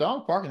looking in the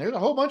dog park and there's a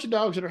whole bunch of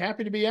dogs that are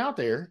happy to be out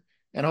there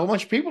and a whole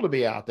bunch of people to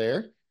be out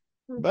there.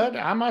 But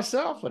Mm-hmm. I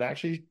myself would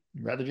actually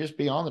rather just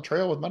be on the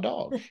trail with my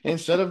dog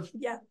instead of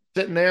Yeah.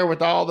 sitting there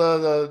with all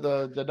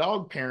the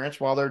dog parents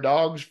while their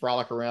dogs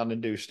frolic around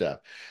and do stuff.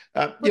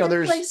 Well, there are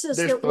There's places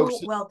that folks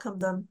won't that, welcome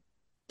them.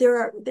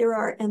 There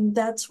are, and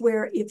that's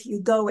where if you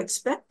go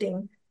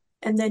expecting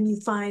and then you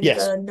find yes,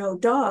 the no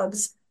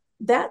dogs,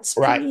 that's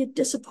right. pretty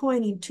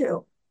disappointing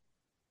too.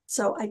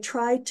 So I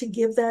try to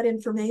give that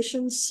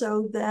information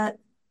so that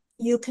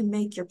you can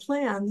make your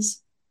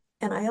plans.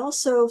 And I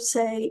also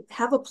say,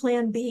 have a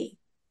plan B.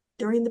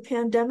 During the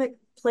pandemic,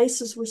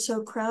 places were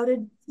so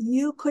crowded,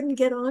 you couldn't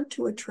get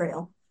onto a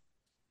trail.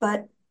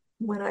 But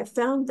when I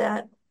found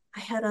that, I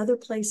had other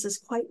places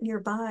quite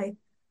nearby,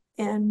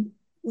 and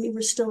we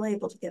were still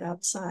able to get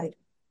outside,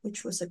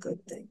 which was a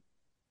good thing.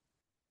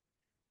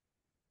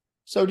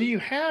 So do you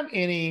have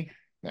any?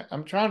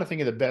 I'm trying to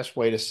think of the best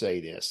way to say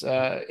this.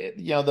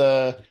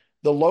 The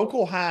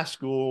local high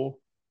school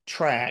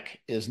track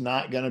is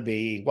not going to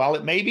be, while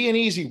it may be an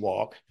easy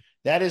walk,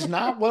 That is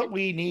not what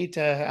we need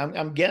to.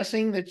 I'm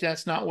guessing that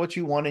that's not what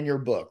you want in your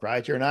book,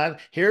 right? You're not.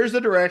 Here's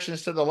the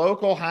directions to the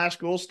local high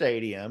school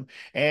stadium,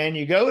 and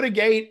you go to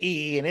gate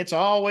E, and it's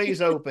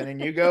always open, and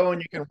you go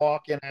and you can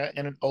walk in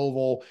an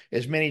oval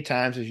as many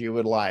times as you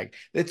would like.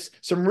 It's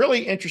some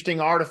really interesting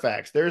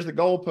artifacts. There's the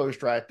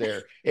goalpost right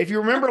there. If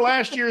you remember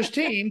last year's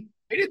team,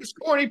 they didn't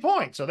score any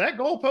points, so that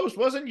goalpost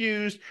wasn't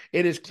used.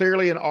 It is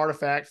clearly an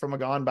artifact from a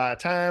gone by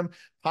time,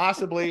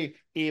 possibly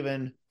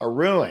even a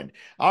ruin.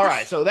 All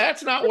right, so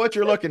that's not what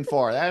you're looking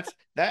for. That's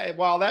that.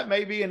 While that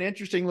may be an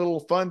interesting little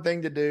fun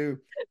thing to do,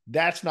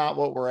 that's not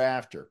what we're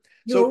after.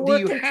 You So, were do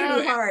you working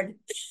pretty have? hard.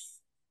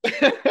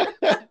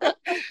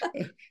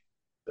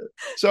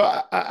 So,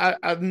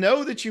 I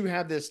know that you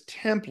have this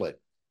template,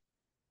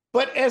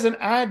 but as an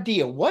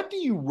idea, what do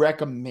you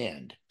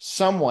recommend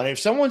someone if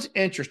someone's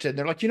interested? And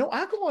they're like,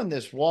 I go on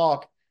this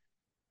walk,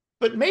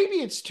 but maybe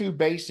it's too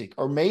basic,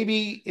 or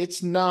maybe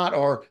it's not,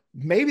 or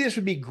maybe this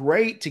would be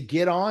great to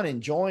get on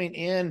and join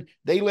in.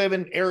 They live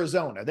in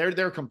Arizona.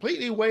 They're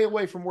completely way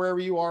away from wherever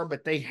you are,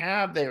 but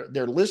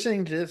they're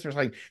listening to this. They're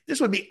like,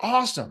 this would be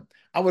awesome.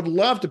 I would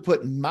love to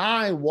put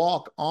my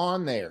walk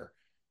on there.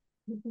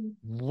 Mhm.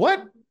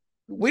 What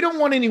We don't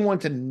want anyone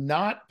to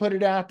not put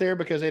it out there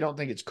because they don't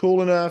think it's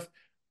cool enough,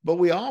 but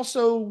we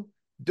also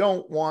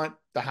don't want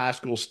the high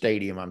school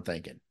stadium, I'm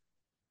thinking.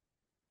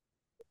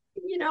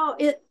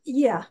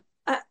 Yeah.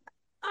 I,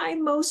 I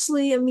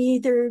mostly am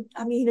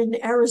in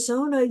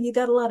Arizona, you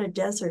got a lot of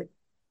desert,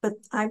 but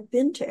I've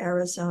been to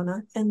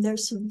Arizona and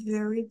there's some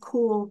very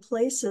cool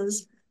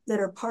places that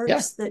are Yeah.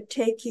 parks that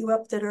take you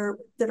up that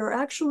are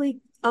actually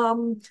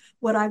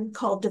what I would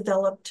call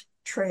developed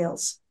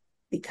trails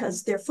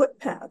because they're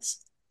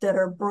footpaths that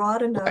are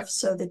broad Right. enough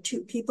so that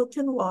two people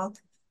can walk.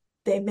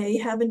 They may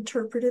have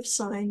interpretive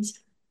signs.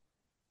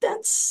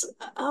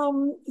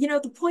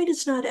 The point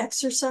is not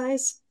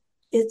exercise.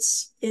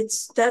 It's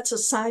that's a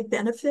side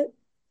benefit,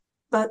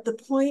 but the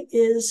point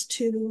is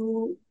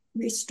to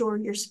restore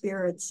your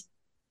spirits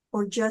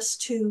or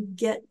just to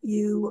get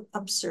you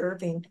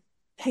observing,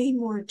 paying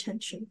more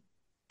attention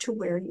to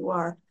where you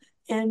are.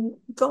 And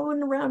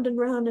going around and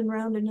round and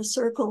round in a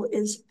circle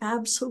is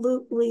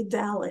absolutely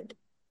valid.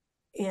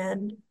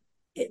 And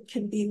it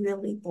can be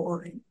really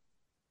boring.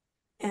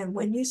 And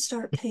when you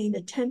start paying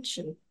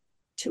attention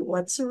to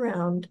what's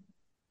around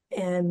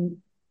and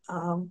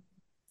um,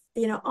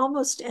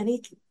 almost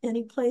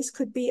any place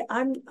could be.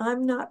 I'm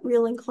not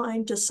real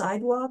inclined to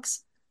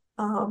sidewalks.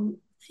 Um,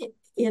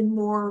 in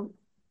more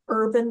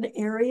urban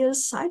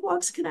areas,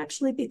 sidewalks can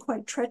actually be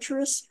quite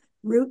treacherous.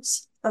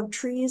 Roots of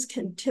trees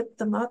can tip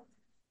them up.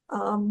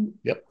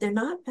 Yep. They're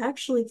not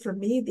actually for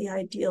me the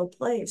ideal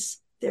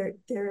place. They're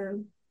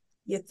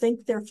you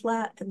think they're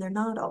flat and they're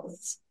not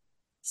always.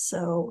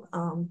 So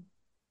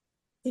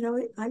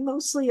I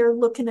mostly are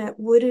looking at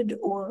wooded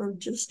or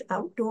just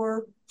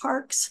outdoor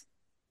parks.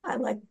 I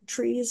like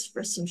trees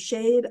for some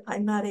shade.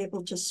 I'm not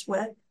able to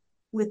sweat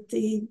with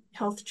the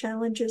health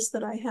challenges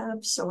that I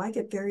have, so I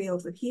get very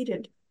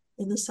overheated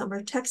in the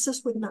summer.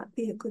 Texas would not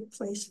be a good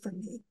place for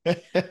me.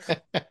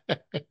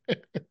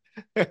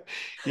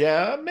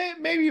 Yeah,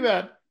 maybe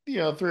about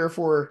 3 or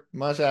 4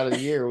 months out of the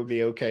year would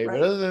be okay. But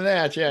Right, other than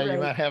that, yeah, you right.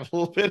 might have a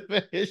little bit of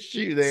an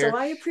issue So there.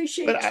 I But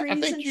appreciate I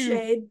trees think and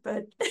shade,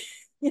 but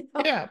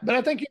yeah, but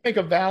I think you make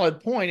a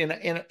valid point,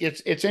 and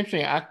it's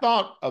interesting. I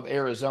thought of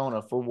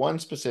Arizona for one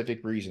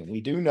specific reason.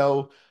 We do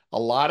know a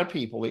lot of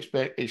people,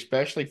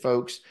 especially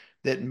folks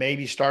that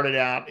maybe started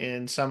out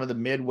in some of the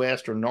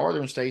Midwest or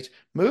northern states,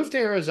 move to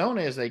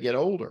Arizona as they get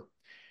older.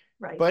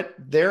 right. But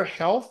their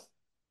health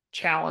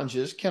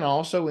challenges can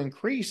also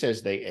increase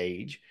as they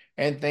age,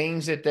 and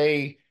things that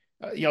they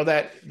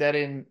that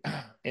in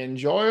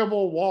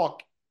enjoyable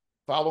walk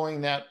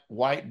following that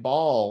white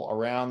ball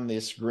around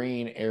this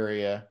green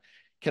area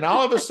can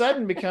all of a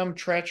sudden become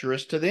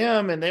treacherous to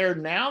them, and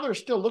they're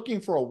still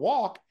looking for a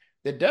walk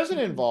that doesn't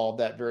Mhm. involve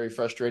that very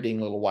frustrating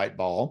little white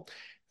ball.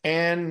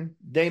 And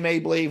they may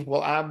believe,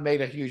 well, I've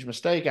made a huge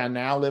mistake. I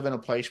now live in a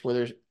place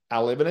where I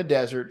live in a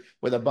desert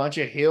with a bunch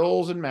of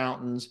hills and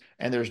mountains,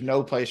 and there's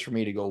no place for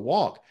me to go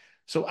walk.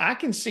 So I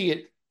can see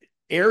it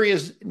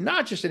areas,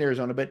 not just in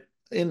Arizona, but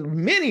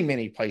in many,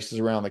 many places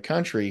around the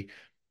country,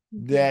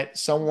 Mhm. that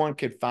someone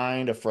could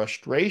find a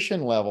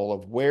frustration level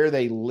of where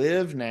they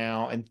live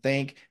now and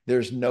think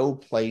there's no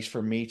place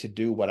for me to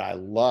do what I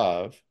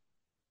love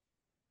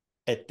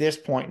at this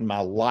point in my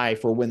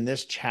life, or when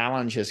this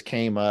challenge has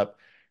came up.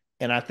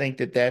 And I think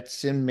that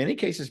that's in many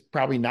cases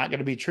probably not going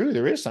to be true.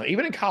 There is some,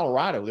 even in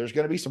Colorado, there's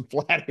going to be some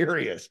flat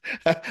areas.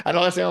 I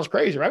know that sounds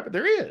crazy, right? But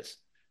there is.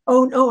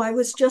 Oh, no, I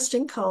was just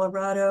in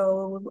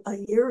Colorado a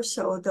year or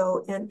so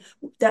ago, and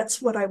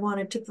that's what I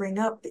wanted to bring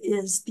up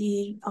is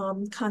the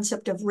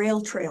concept of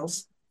rail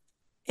trails.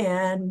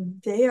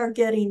 And they are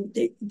getting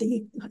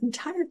the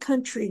entire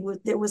country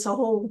there was a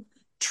whole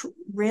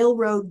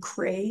railroad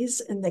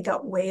craze, and they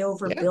got way Yeah.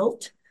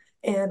 overbuilt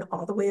and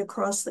all the way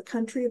across the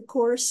country, of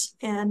course.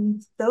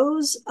 And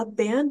those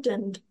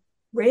abandoned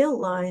rail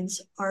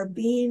lines are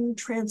being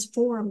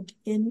transformed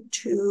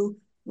into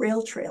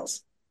rail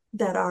trails.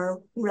 that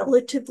are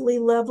relatively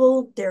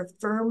level. They're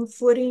firm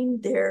footing,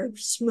 they're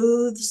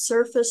smooth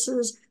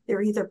surfaces,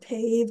 they're either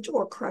paved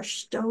or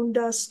crushed stone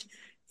dust.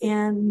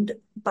 And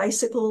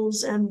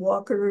bicycles and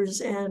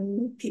walkers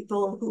and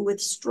people who with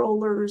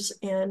strollers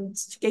and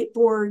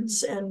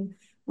skateboards and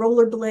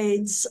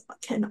rollerblades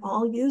can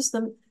all use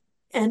them.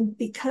 And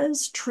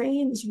because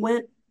trains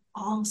went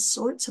all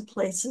sorts of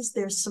places,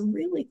 there's some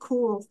really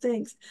cool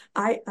things.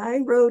 I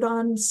rode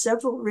on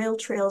several rail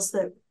trails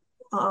that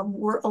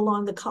were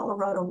along the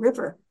Colorado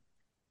River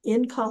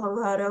in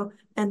Colorado,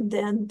 and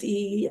then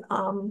the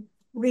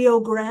Rio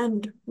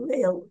Grande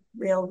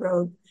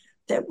Railroad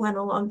that went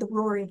along the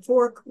Roaring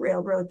Fork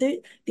Railroad.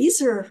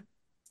 These are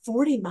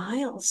 40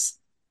 miles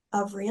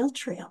of rail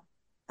trail.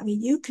 I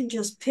mean, you can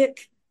just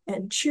pick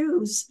and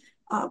choose.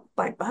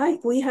 By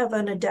bike, we have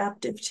an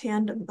adaptive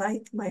tandem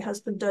bike. My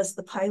husband does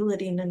the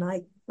piloting and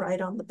I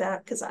ride on the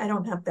back because I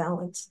don't have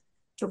balance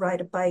to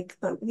ride a bike,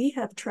 but we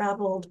have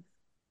traveled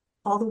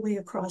all the way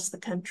across the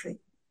country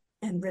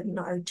and ridden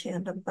our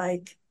tandem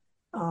bike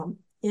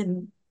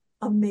in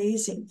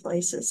amazing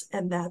places.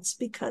 And that's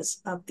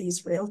because of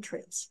these rail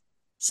trails.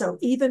 So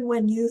even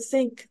when you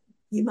think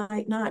you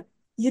might not,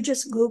 you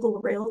just Google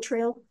rail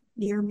trail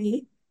near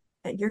me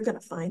and you're going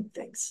to find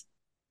things.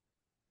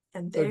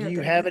 And So do they're you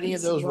going to have be any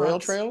of easy those rail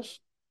walks. trails?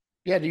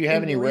 Yeah, do you have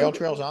In any the rail rail,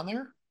 trails on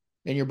there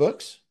in your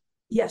books?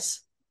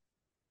 yes,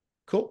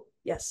 Cool.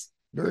 yes.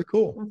 Very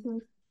cool. Mm-hmm.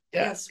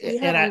 Yeah. Yes, we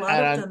And have a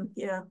lot of I them.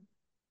 Yeah.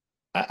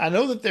 I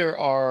know that there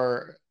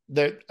are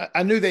that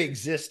I knew they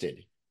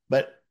existed,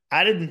 but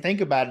I didn't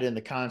think about it in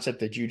the concept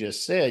that you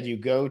just said. You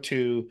go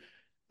to,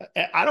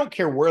 I don't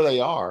care where they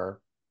are.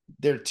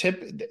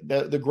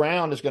 The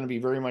ground is going to be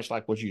very much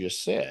like what you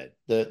just said.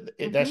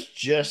 Mm-hmm. That's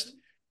just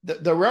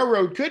the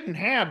railroad couldn't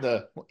have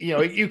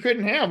you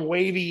couldn't have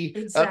wavy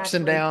ups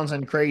and Exactly. downs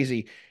and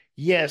crazy.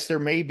 Yes, there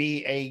may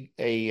be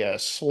a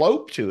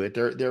slope to it.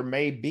 There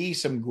may be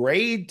some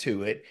grade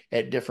to it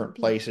at different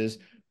Mm-hmm. places,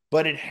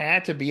 but it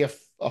had to be a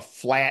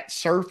flat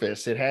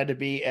surface. It had to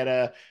be at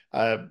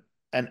a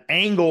an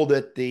angle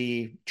that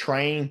the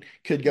train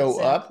could go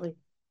up Exactly.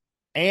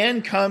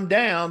 and come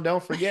down.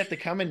 Don't forget the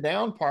coming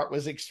down part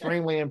was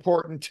extremely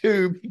important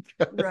too,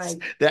 because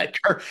Right.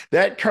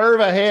 that curve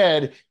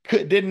ahead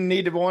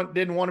didn't want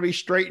to be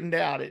straightened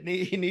out.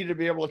 You needed to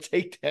be able to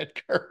take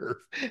that curve.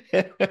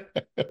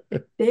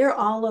 They're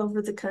all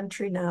over the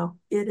country now.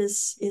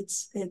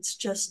 It's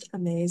just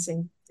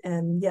amazing.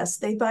 And yes,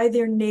 they by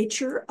their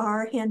nature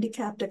are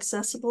handicapped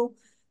accessible.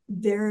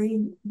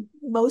 Very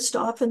most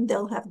often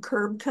they'll have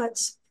curb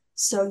cuts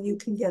so you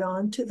can get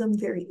onto them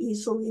very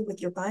easily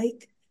with your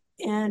bike.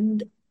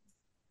 And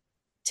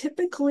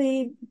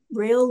typically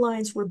rail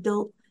lines were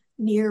built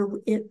near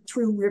it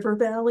through river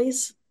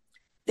valleys.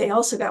 They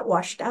also got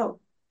washed out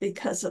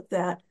because of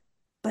that.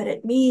 But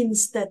it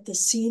means that the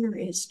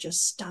scenery is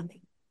just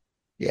stunning.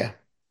 Yeah,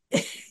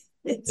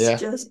 It's yeah.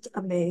 just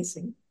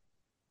amazing.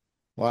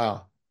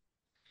 Wow.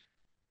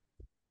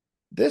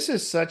 This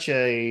is such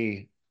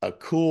a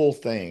cool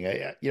thing.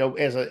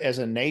 As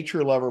a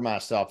nature lover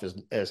myself,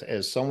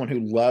 as someone who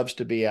loves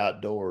to be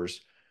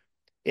outdoors,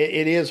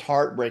 it is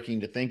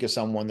heartbreaking to think of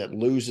someone that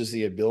loses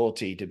the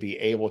ability to be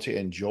able to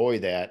enjoy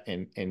that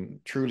and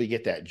truly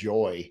get that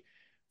joy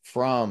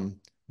from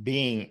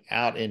being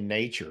out in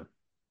nature.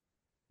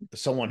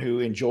 Someone who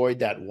enjoyed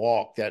that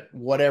walk, that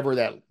whatever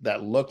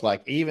that looked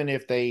like, even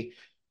if they,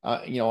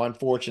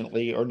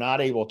 unfortunately, are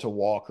not able to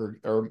walk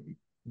or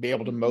be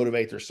able to Mhm.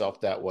 motivate themselves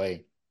that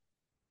way,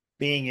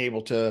 being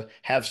able to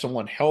have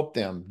someone help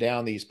them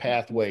down these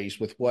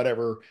pathways with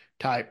whatever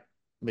type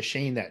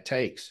machine that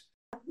takes.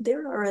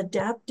 There are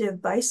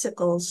adaptive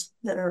bicycles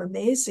that are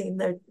amazing.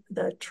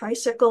 The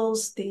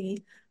tricycles,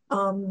 the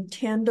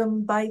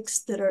tandem bikes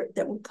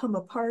that will come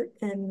apart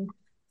and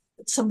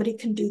somebody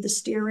can do the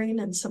steering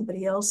and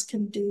somebody else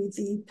can do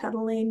the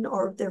pedaling,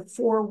 or they're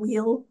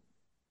four-wheel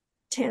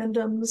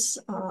tandems.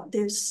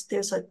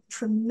 There's a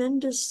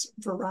tremendous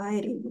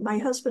variety. My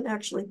husband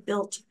actually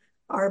built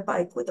our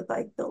bike with a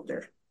bike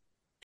builder.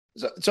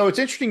 So it's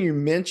interesting you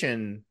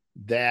mention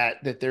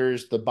that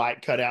there's the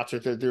bike cutouts, or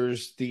that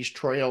there's these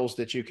trails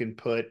that you can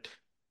put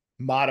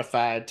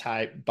modified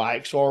type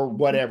bikes or Mhm.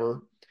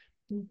 whatever.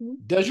 Mhm.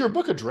 Does your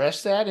book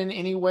address that in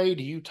any way?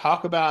 Do you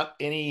talk about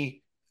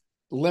any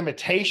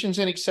limitations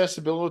in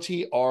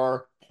accessibility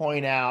or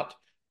point out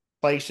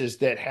places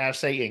that have,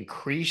 say,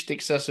 increased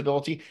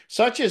accessibility,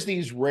 such as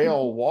these Mhm.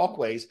 rail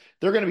walkways?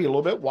 They're going to be a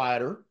little bit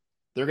wider.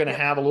 They're going to Yep.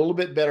 have a little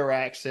bit better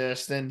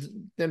access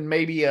than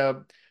maybe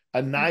a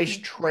nice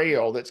Mhm.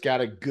 trail that's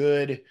got a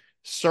good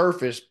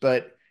surface,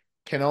 but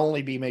can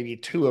only be maybe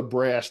two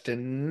abreast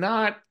and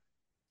not.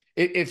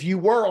 If you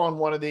were on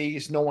one of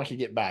these, no one could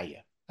get by you.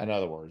 In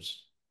other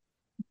words,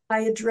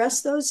 I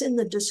address those in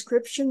the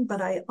description,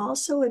 but I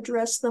also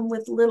address them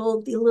with the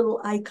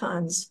little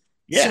icons.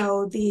 yeah,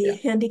 So the yeah.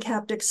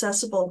 handicapped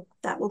accessible,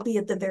 that will be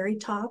at the very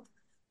top.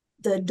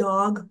 The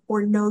dog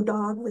or no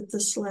dog with the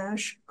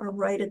slash are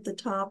right at the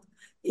top.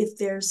 If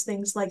there's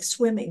things like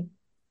swimming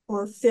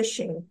or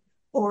fishing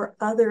or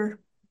other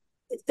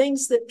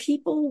things that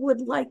people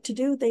would like to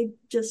do, they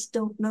just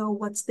don't know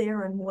what's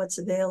there and what's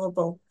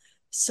available.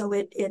 So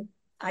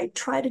I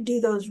try to do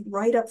those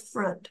right up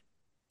front.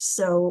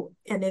 So,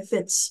 and if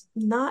it's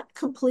not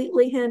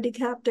completely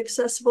handicapped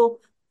accessible,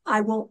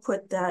 I won't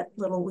put that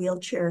little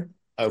wheelchair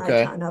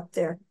Okay. icon up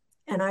there.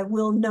 And I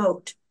will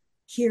note,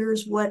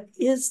 here's what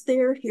is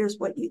there, here's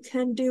what you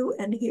can do,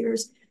 and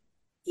here's,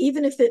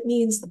 even if it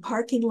means the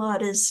parking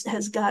lot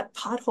has got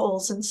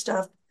potholes and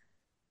stuff,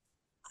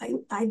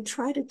 I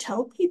try to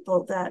tell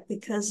people that,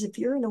 because if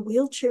you're in a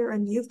wheelchair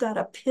and you've got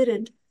a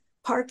pitted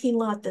parking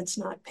lot that's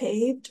not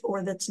paved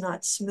or that's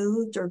not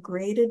smoothed or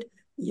graded,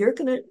 you're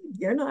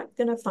not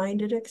gonna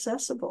find it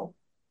accessible.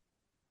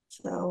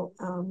 So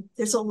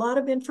there's a lot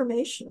of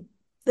information.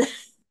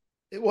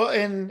 Well,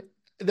 and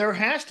there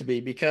has to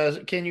be, because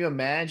can you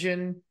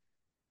imagine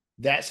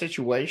that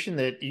situation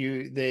that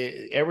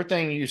the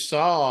everything you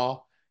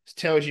saw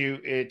tells you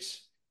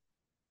it's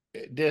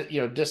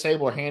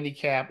disabled or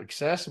handicap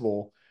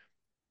accessible,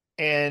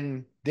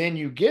 and then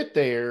you get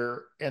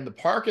there and the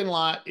parking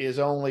lot is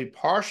only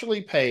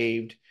partially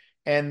paved,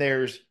 and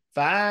there's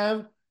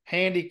five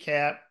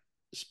handicap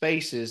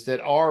spaces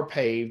that are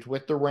paved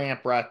with the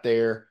ramp right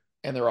there,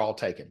 and they're all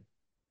taken.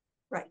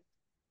 Right.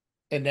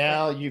 And Yeah.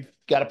 now you've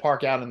got to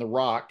park out in the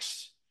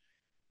rocks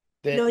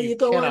No, that you you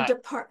go on cannot. to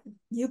part,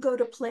 you go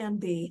to plan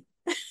B.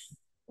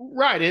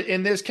 Right.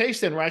 In this case,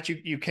 then, right,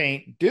 you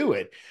can't do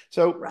it.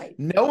 So Right.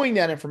 knowing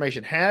that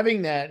information,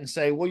 having that, and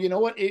say, well, you know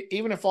what?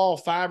 Even if all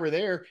five are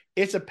there,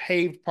 it's a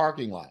paved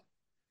parking lot.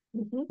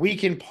 Mm-hmm. We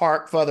can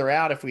park further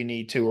out if we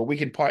need to, or we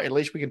can park, at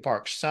least we can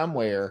park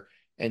somewhere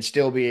and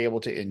still be able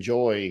to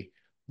enjoy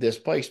this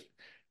place.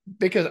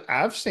 Because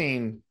I've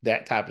seen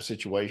that type of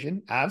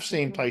situation. I've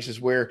seen Mm-hmm. places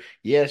where,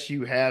 yes,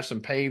 you have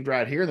some paved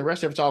right here, and the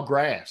rest of it's all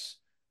grass,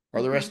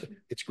 or the rest Mm-hmm.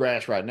 it's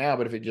grass right now,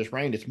 but if it just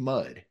rained, it's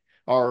mud,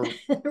 or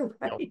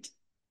Right.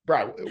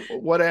 right,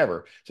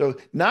 whatever. So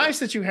Yeah. nice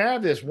that you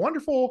have this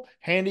wonderful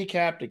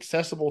handicapped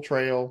accessible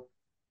trail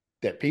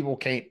that people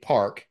can't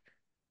park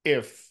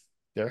if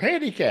they're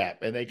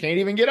handicapped and they can't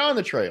even get on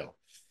the trail.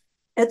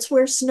 It's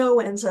where snow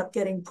ends up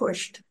getting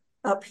pushed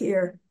up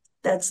here.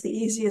 That's the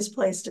easiest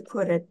place to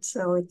put it.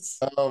 So it's,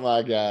 Oh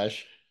my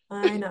gosh.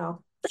 I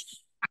know.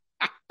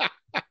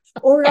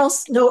 Or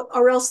else, no,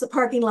 or else the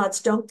parking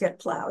lots don't get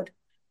plowed.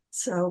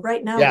 So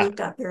right now Yeah. we've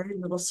got very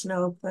little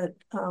snow, but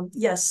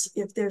yes,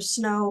 if there's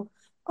snow,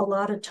 a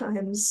lot of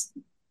times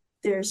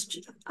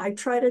I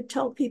try to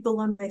tell people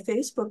on my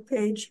Facebook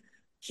page,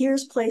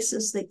 here's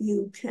places that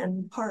you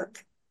can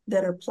park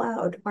that are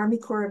plowed. Army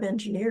Corps of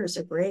Engineers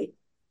are great.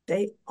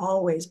 They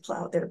always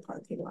plow their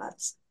parking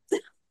lots.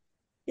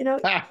 You know,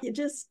 you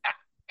just,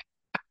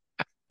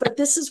 but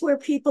this is where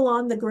people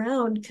on the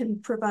ground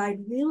can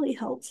provide really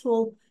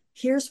helpful,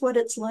 here's what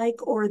it's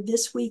like, or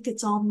this week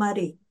it's all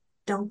muddy.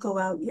 Don't go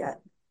out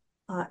yet.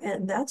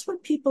 And that's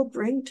what people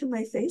bring to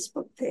my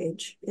Facebook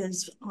page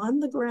is on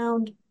the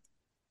ground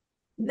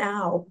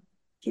now.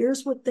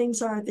 Here's what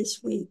things are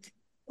this week,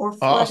 or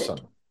flooded.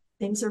 Awesome.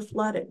 Things are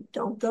flooded.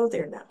 Don't go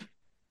there now.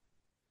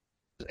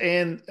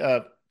 And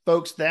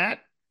folks, that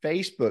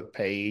Facebook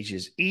page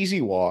is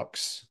Easy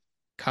Walks,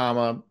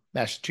 comma,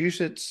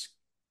 Massachusetts,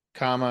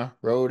 comma,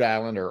 Rhode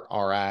Island, or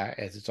RI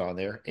as it's on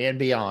there, and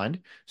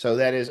beyond. So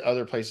that is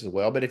other places as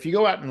well. But if you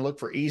go out and look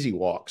for Easy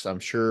Walks, I'm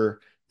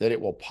sure that it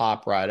will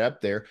pop right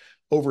up there.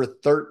 Over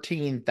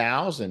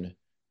 13,000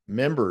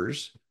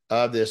 members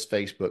of this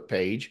Facebook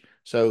page.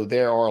 So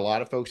there are a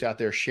lot of folks out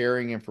there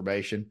sharing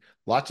information,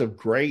 lots of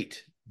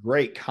great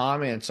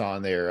comments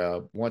on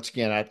there. Once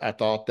again, I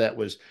thought that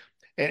was,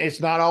 and it's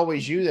not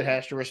always you that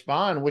has to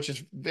respond, which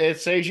is, it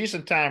saves you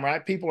some time,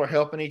 right? People are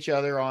helping each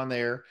other on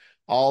there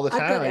all the I've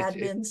got time.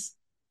 admins.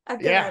 I've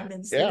got Yeah,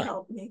 admins that yeah.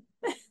 help me.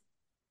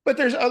 But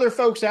there's other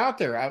folks out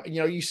there.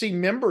 You see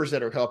members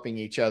that are helping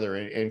each other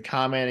and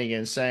commenting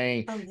and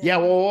saying, Oh "Yeah, yeah.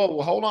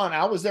 well, hold on.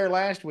 I was there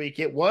last week.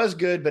 It was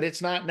good, but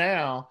it's not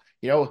now."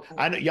 I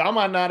Right. know y'all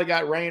might not have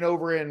got rain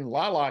over in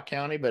La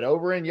County, but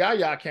over in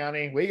Yaya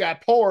County, we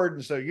got poured,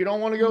 and so you don't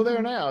want to go there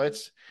Mm-hmm. now.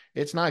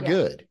 It's not Yeah.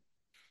 good.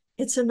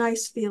 It's a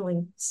nice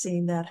feeling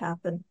seeing that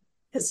happen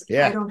because I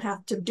Yeah. don't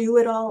have to do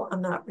it all.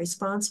 I'm not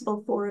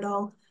responsible for it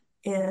all.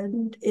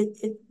 And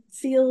it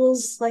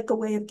feels like a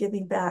way of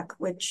giving back,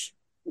 which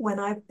when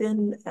I've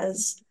been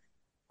as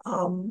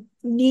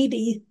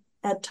needy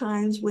at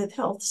times with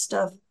health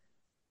stuff,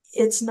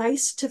 it's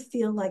nice to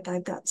feel like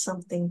I've got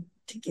something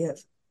to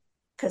give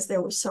because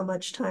there was so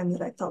much time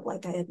that I felt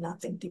like I had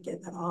nothing to give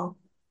at all.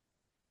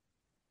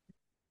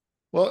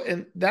 Well,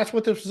 and that's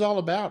what this is all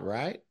about,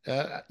 right?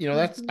 That's,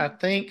 Mm-hmm. I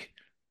think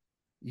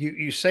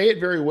you say it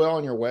very well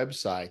on your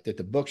website that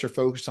the books are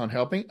focused on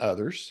helping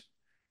others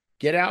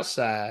get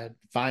outside,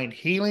 find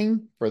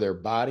healing for their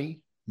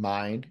body,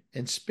 mind,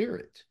 and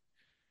spirit.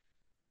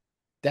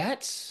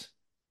 That's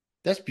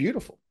that's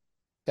beautiful.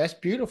 That's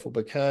beautiful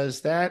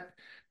because that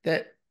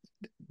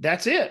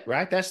that's it,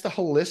 right? That's the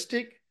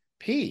holistic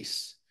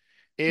piece.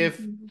 If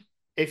Mm-hmm.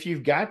 if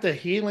you've got the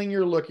healing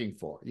you're looking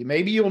for,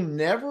 maybe you'll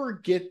never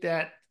get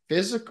that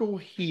physical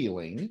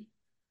healing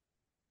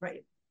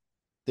Right.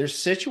 There's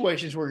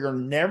situations where you're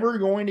never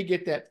going to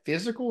get that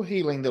physical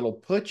healing that'll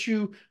put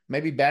you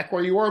maybe back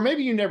where you were.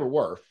 Maybe you never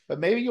were,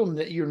 but maybe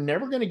you're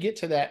never going to get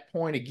to that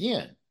point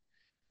again.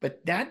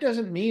 But that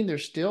doesn't mean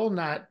there's still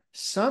not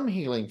some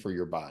healing for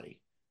your body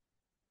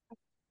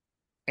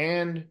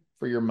and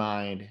for your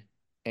mind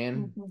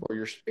and Mhm. for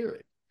your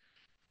spirit.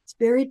 It's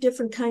very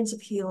different kinds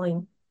of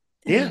healing.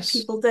 And Yes.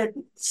 people that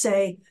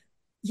say,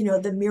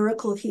 the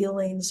miracle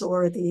healings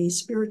or the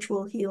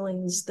spiritual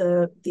healings,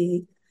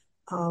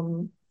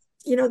 um,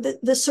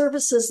 the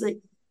services that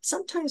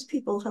sometimes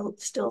people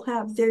still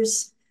have,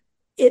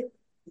 it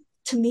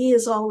to me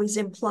is always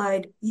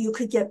implied you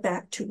could get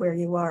back to where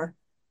you are.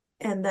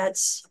 And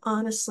that's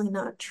honestly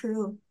not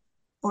true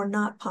or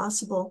not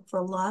possible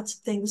for lots of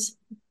things,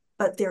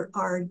 but there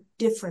are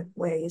different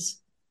ways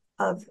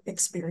of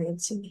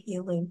experiencing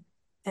healing.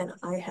 And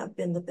I have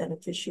been the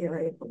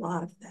beneficiary of a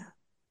lot of that.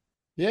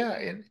 Yeah.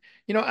 And,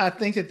 I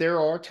think that there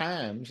are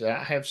times,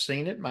 I have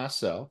seen it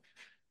myself,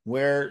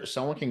 where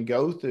someone can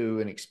go through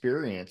an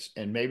experience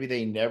and maybe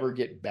they never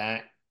get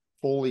back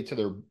fully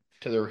to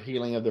their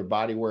healing of their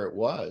body where it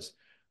was,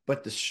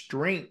 but the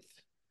strength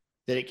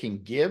that it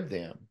can give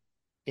them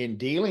in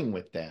dealing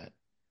with that,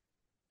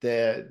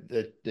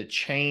 the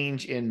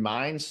change in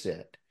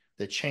mindset,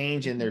 the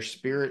change in Mm-hmm. their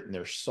spirit and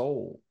their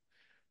soul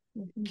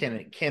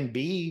Mm-hmm. can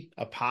be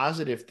a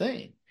positive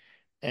thing.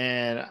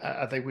 And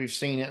I think we've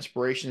seen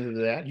inspiration of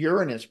that.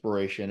 You're an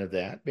inspiration of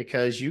that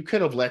because you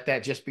could have let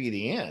that just be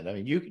the end. I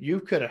mean, you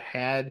could have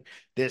had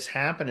this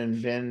happen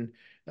and been,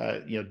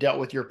 dealt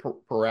with your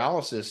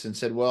paralysis and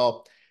said,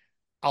 "Well,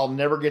 I'll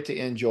never get to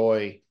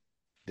enjoy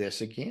this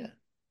again.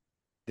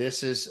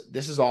 This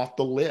is off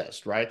the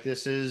list, right?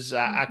 This is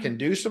I Mm-hmm. can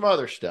do some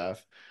other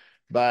stuff,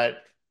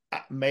 but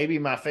maybe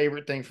my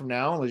favorite thing from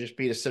now on will just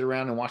be to sit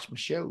around and watch my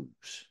shows."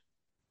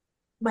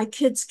 My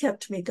kids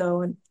kept me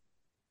going.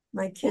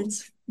 My Well, kids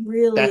that's a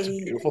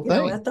really, beautiful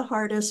thing. at the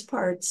hardest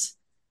parts,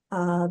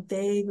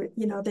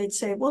 they'd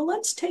say, well,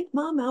 let's take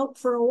mom out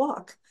for a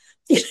walk.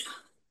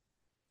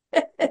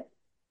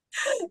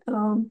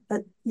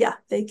 But yeah,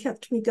 they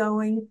kept me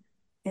going.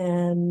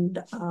 And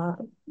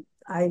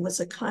I was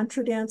a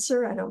contra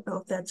dancer. I don't know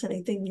if that's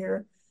anything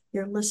your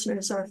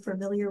listeners are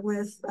familiar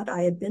with, but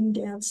I had been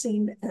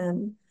dancing,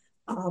 and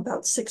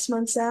about 6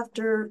 months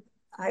after,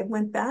 I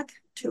went back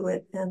to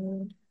it.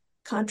 And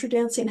contra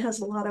dancing has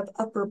a lot of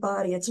upper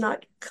body. It's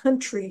not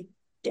country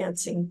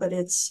dancing, but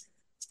it's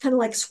kind of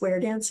like square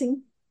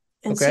dancing.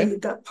 And so Okay.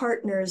 you've got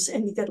partners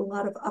and you get a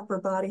lot of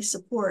upper body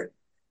support.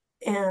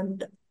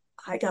 And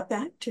I got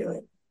back to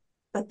it,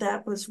 but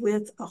that was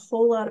with a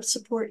whole lot of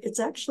support. It's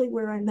actually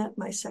where I met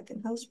my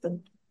second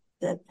husband.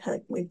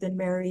 We've been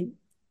married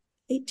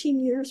 18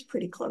 years,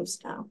 pretty close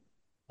now.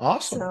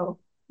 Awesome. So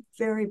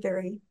very,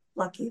 very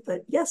lucky.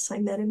 But yes, I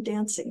met him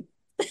dancing.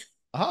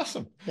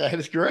 Awesome. That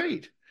is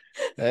great.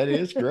 That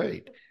is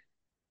great.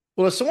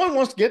 Well, if someone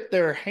wants to get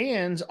their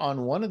hands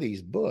on one of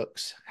these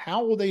books,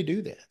 how will they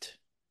do that?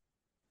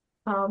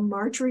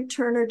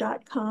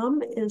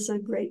 MarjorieTurner.com is a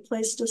great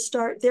place to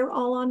start. They're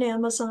all on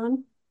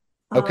Amazon.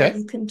 Okay.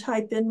 You can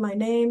type in my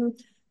name.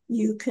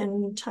 You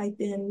can type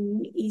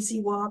in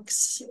Easy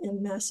Walks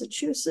in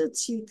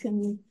Massachusetts. You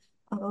can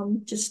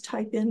just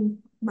type in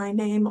my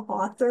name,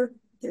 author.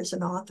 There's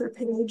an author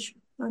page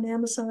on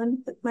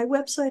Amazon, but my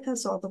website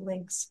has all the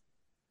links.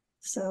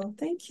 So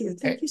thank you. Eh,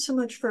 Thank you so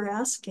much for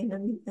asking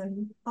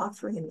and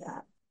offering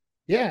that.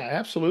 Yeah,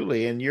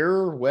 absolutely. And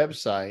your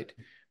website,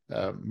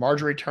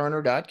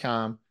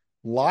 marjorieturner.com,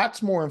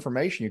 lots more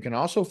information. You can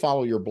also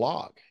follow your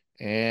blog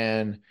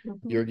and Mhm.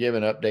 you're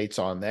giving updates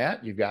on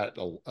that. You've got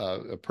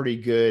a pretty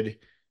good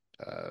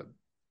uh,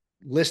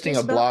 listing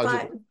There's of about blogs.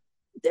 five,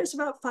 there's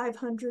about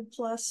 500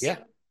 plus. Yeah.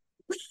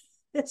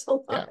 It's a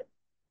Yeah. lot.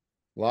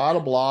 A lot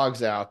of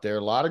blogs out there,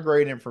 a lot of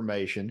great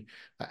information,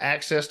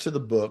 access to the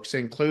books,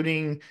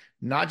 including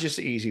not just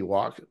Easy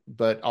Walk,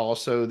 but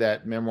also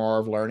that memoir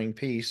of learning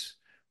piece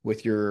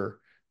with your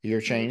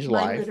changed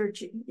My life.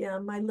 liturgy. Yeah,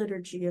 my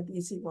liturgy of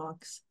Easy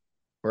Walks.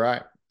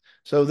 Right.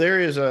 So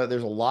there's a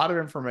lot of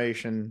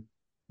information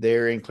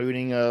there,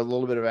 including a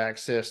little bit of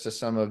access to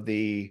some of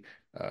the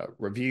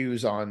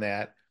reviews on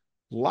that.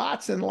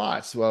 Lots and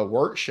lots of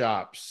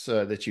workshops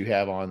that you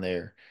have on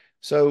there.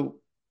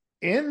 So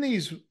in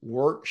these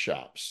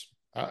workshops,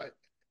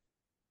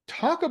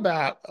 talk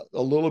about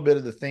a little bit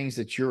of the things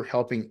that you're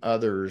helping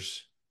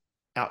others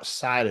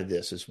outside of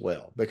this as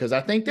well, because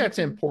I think that's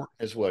Mhm. important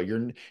as well.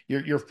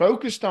 You're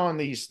focused on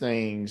these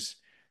things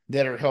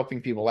that are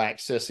helping people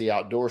access the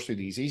outdoors through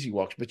these easy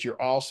walks, but you're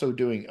also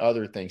doing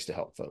other things to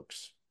help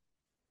folks.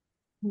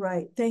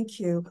 Right, thank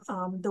you.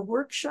 The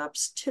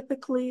workshops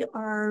typically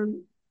are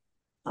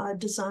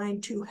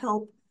designed to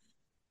help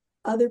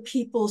other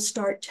people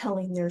start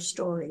telling their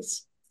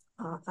stories.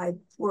 I've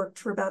worked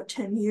for about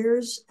 10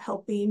 years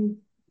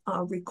helping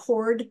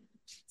record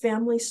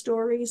family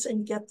stories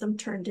and get them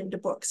turned into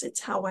books.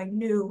 It's how I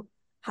knew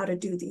how to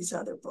do these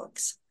other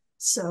books.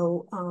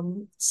 So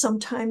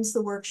sometimes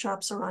the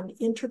workshops are on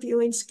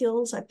interviewing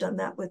skills. I've done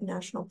that with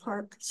National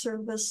Park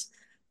Service.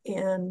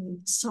 And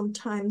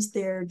sometimes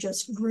they're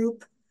just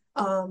group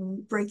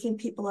breaking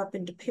people up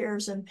into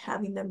pairs and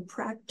having them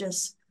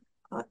practice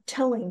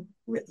telling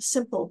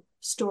simple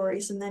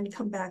stories and then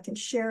come back and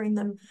sharing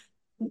them.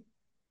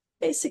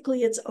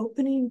 Basically, it's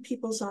opening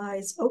people's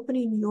eyes,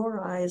 opening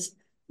your eyes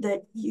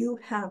that you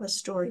have a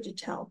story to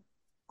tell,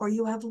 or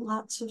you have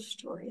lots of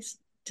stories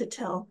to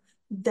tell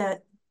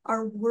that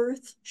are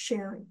worth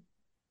sharing.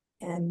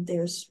 And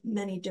there's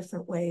many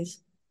different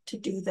ways to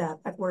do that.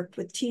 I've worked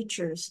with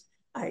teachers.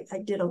 I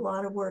did a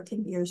lot of work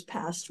in years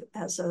past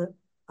as a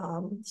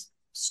um,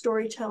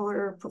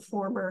 storyteller,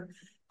 performer,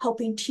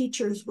 helping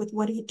teachers with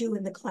what do you do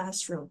in the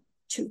classroom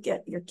to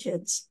get your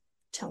kids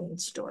telling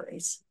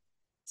stories.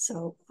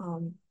 So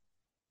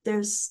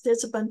there's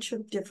a bunch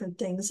of different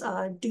things.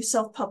 Do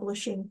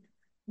self-publishing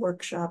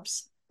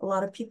workshops. A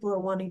lot of people are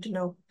wanting to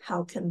know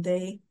how can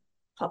they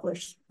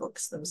publish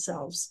books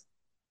themselves.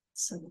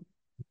 So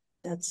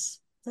that's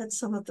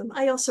some of them.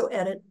 I also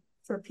edit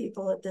for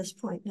people at this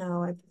point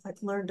now.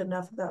 I've learned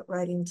enough about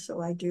writing,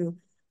 so I do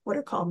what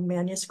are called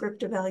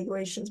manuscript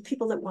evaluations.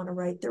 People that want to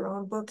write their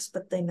own books,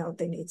 but they know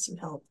they need some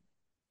help.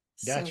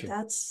 So Gotcha.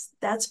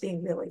 that's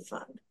being really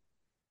fun.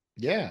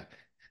 Yeah.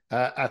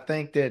 I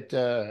think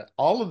that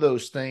all of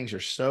those things are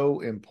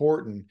so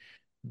important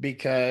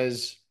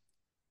because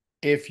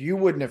if you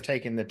wouldn't have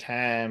taken the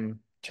time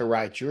to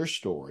write your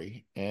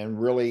story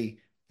and really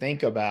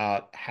think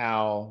about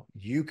how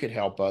you could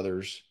help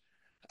others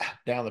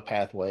down the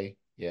pathway.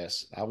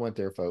 Yes, I went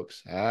there,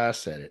 folks. I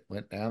said it,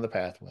 went down the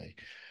pathway.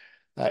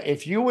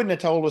 If you wouldn't have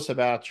told us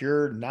about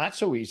your not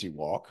so easy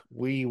walk,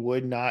 we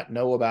would not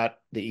know about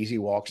the easy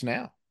walks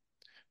now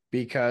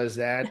because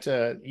that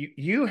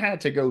you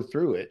had to go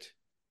through it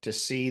to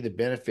see the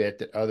benefit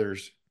that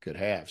others could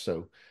have.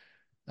 So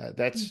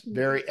that's Mhm.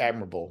 very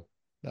admirable.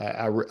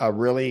 I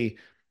really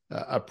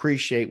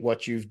appreciate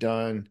what you've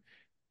done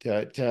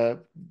to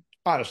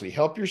honestly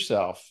help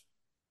yourself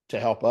to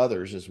help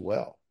others as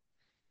well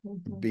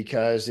Mhm.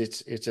 because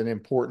it's an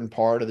important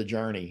part of the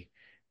journey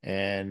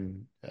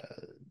and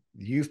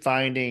you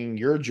finding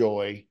your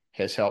joy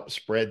has helped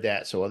spread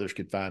that so others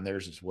could find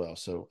theirs as well.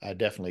 So I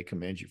definitely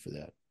commend you for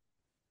that.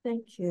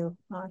 Thank you.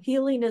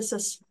 Healing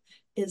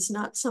is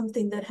not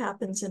something that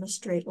happens in a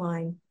straight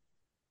line,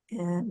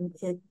 and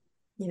it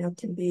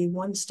can be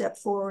one step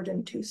forward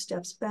and two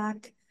steps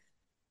back.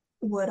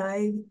 What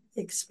I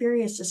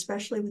experienced,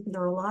 especially with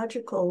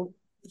neurological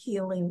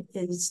healing,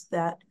 is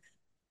that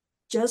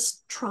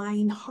just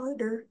trying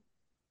harder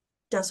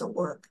doesn't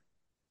work.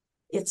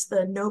 It's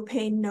the no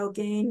pain, no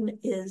gain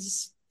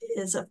is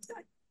a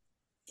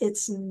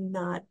it's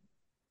not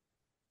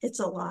it's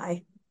a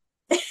lie.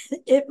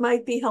 It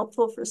might be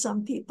helpful for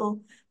some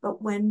people,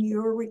 but when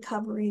you're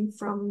recovering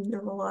from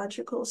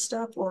neurological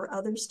stuff or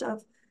other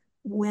stuff,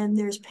 when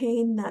there's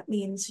pain, that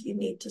means you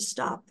need to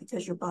stop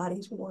because your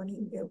body's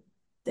warning you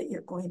that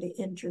you're going to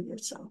injure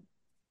yourself.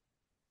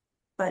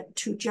 But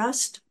to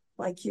just,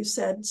 like you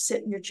said,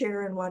 sit in your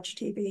chair and watch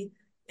TV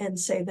and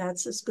say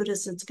that's as good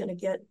as it's going to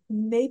get,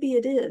 maybe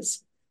it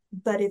is.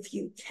 But if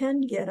you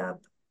can get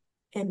up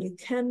and you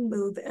can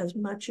move as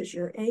much as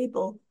you're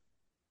able,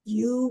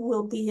 you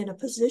will be in a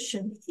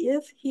position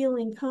if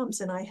healing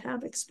comes, and I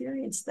have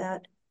experienced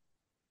that,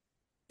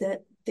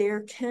 that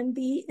there can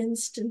be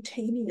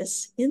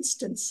instantaneous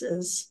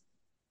instances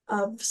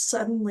of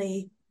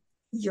suddenly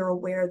you're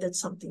aware that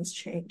something's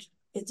changed.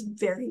 It's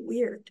very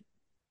weird.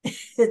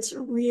 It's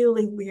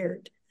really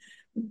weird,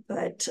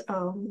 but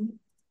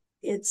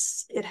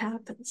it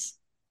happens,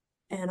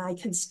 and I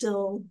can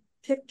still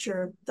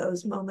picture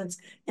those moments.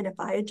 And if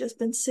I had just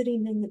been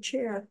sitting in the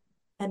chair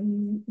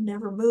and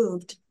never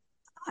moved,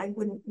 I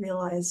wouldn't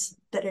realize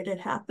that it had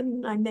happened,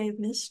 and I may have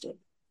missed it.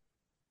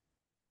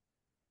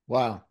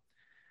 Wow.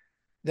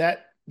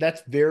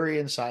 That's very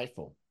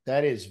insightful.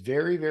 That is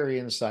very, very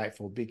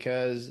insightful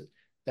because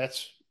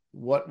that's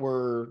what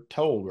we're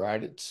told,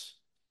 right? It's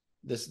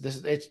this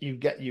it's you've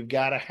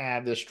got to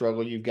have this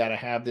struggle, you've got to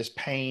have this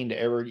pain to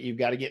ever you've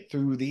got to get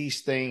through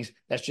these things.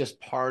 That's just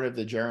part of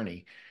the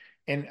journey.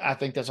 And I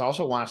think that's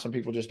also why some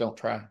people just don't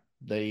try.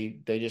 They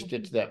just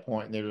get to that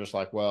point and they're just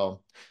like,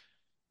 well,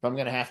 if I'm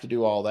going to have to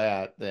do all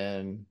that,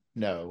 then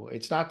no.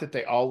 It's not that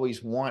they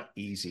always want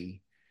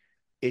easy.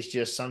 It's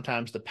just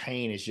sometimes the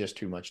pain is just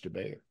too much to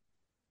bear.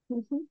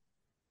 Mm-hmm.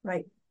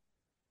 Right.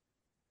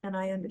 And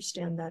I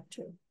understand that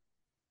too.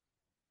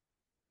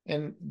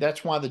 And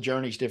that's why the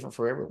journey is different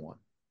for everyone.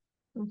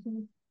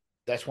 Mm-hmm.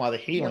 That's why the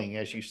Yep. healing,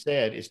 as you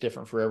said, is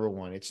different for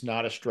everyone. It's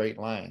not a straight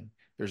line.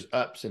 There's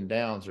ups and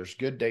downs. There's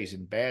good days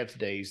and bad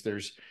days.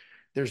 There's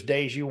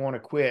days you want to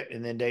quit,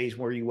 and then days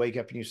where you wake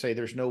up and you say,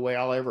 "There's no way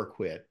I'll ever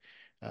quit,"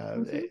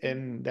 Mm-hmm.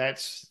 and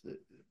that's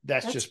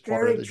That's just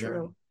part of very the journey.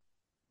 true.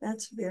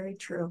 That's very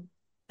true.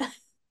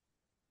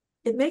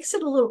 It makes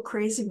it a little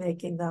crazy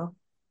making though,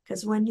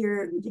 because when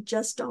you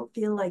just don't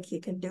feel like you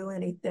can do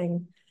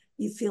anything,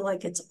 you feel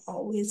like it's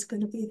always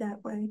going to be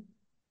that way.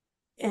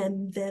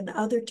 And then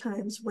other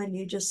times when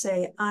you just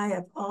say, I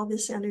have all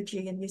this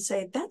energy, and you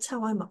say, that's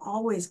how I'm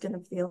always going to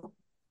feel.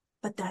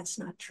 But that's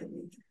not true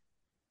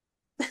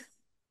either.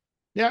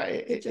 Yeah,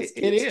 It just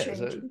it keeps is.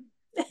 changing.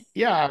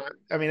 Yeah,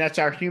 I mean that's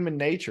our human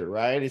nature,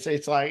 right?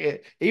 It's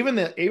like even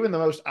the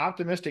most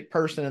optimistic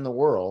person in the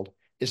world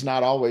is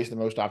not always the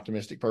most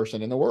optimistic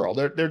person in the world.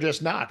 They're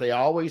just not. They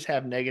always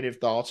have negative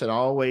thoughts and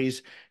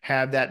always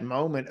have that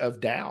moment of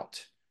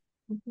doubt.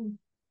 Mhm.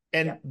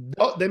 And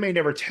Yep. they may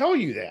never tell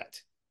you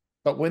that,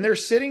 but when they're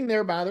sitting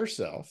there by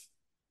themselves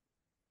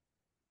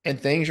and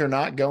things are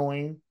not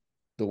going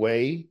the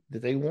way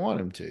that they want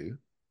them to,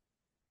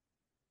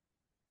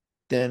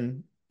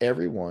 then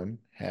everyone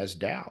has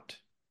doubt.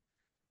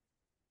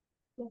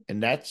 Yep.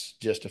 And that's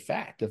just a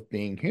fact of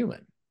being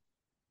human.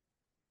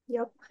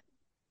 Yep.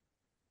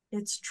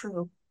 It's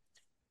true.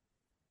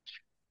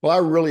 Well, I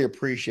really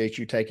appreciate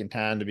you taking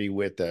time to be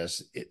with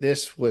us.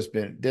 This was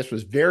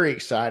very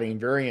exciting,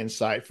 very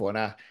insightful,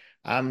 and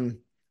I'm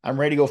I'm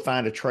ready to go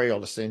find a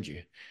trail to send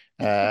you.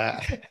 Uh,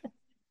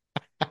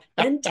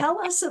 Then tell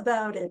us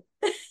about it.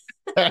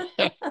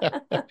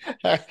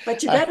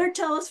 But you I, better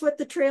tell us what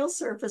the trail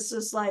surface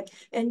is like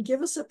and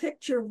give us a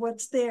picture of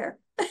what's there.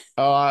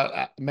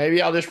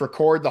 maybe I'll just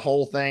record the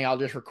whole thing. I'll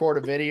just record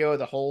a video of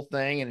the whole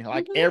thing. And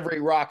like Mhm.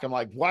 every rock, I'm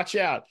like, watch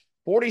out.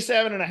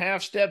 47 and a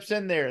half steps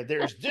in there.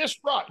 There's this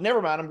rock.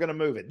 Never mind. I'm going to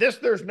move it.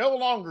 There's no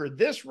longer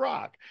this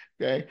rock.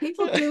 Okay.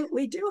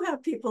 We do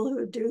have people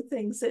who do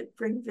things that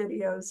bring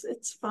videos.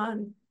 It's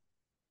fun.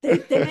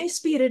 They may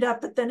speed it up,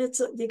 but then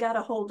you got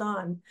to hold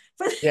on.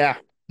 But Yeah.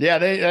 Yeah,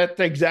 that's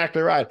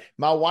exactly right.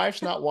 My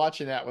wife's not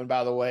watching that one,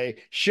 by the way.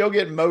 She'll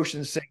get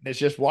motion sickness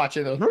just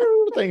watching those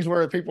things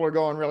where people are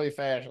going really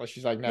fast.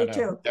 She's like, no, me no.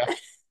 too.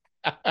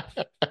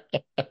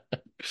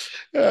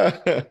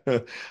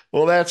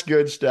 Well, that's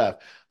good stuff.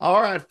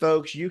 All right,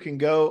 folks, you can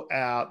go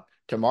out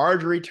to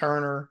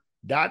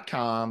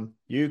marjorieturner.com.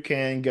 You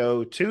can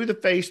go to the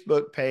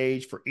Facebook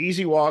page for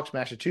Easy Walks,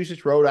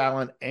 Massachusetts, Rhode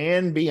Island,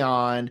 and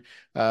beyond.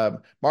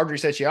 Marjorie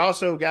said she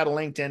also got a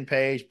LinkedIn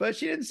page, but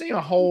she didn't seem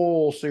a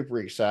whole super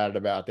excited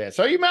about that.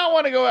 So you might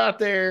want to go out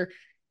there.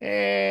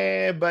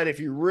 But if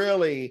you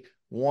really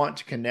want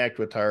to connect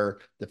with her,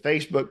 the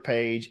Facebook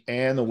page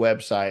and the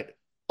website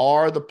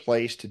are the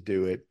place to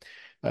do it.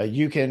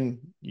 You can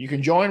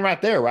join right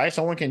there, right?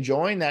 Someone can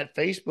join that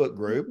Facebook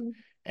group Mhm.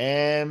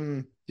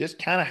 and just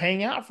kind of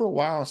hang out for a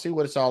while and see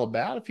what it's all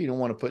about if you don't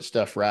want to put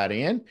stuff right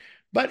in.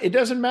 But it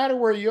doesn't matter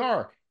where you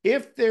are.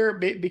 If they're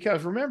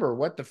because remember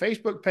what the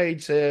Facebook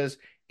page says,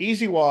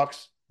 Easy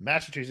Walks,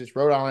 Massachusetts,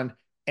 Rhode Island,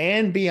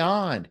 and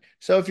beyond.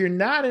 So if you're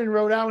not in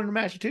Rhode Island or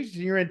Massachusetts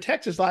and you're in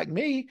Texas like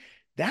me,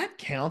 that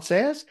counts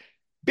as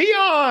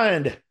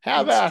beyond.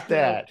 How It's about true.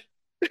 that?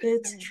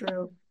 It's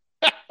true.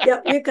 Yeah,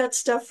 we've got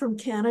stuff from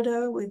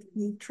Canada.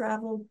 We've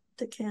traveled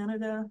to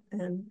Canada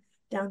and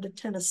down to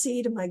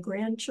Tennessee to my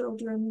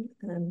grandchildren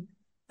and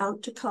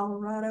out to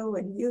Colorado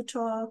and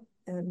Utah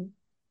and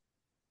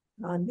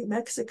New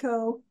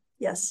Mexico.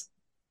 Yes,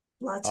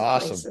 lots of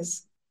Awesome.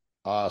 places.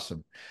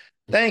 Awesome.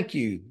 Thank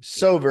you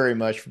so very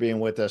much for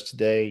being with us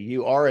today.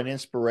 You are an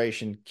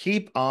inspiration.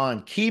 Keep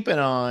on, keeping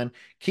on,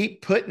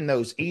 keep putting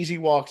those easy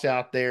walks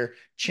out there,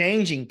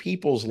 changing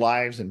people's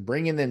lives and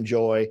bringing them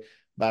joy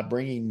by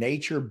bringing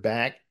nature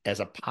back as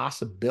a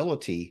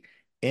possibility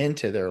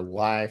into their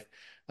life.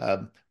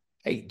 Um,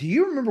 hey, do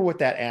you remember what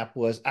that app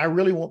was? I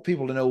really want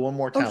people to know one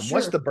more Oh, time.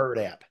 What's the sure. bird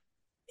app?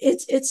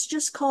 It's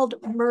just called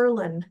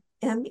Merlin,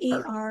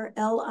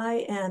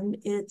 Merlin.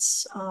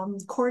 It's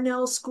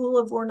Cornell School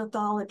of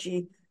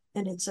Ornithology,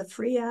 and it's a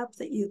free app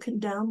that you can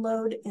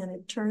download, and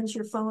it turns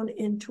your phone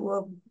into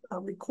a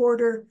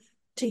recorder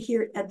to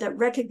hear that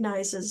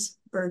recognizes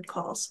bird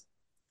calls.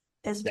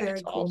 It's That's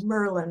very cool. awesome.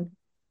 Merlin.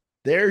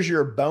 There's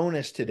your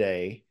bonus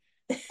today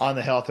on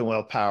the Health and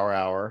Wealth Power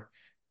Hour.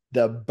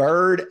 The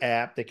bird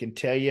app that can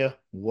tell you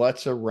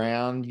what's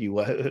around you,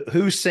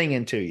 who's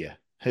singing to you,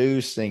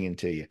 who's singing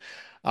to you.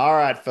 All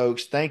right,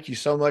 folks, thank you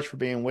so much for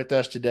being with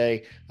us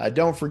today.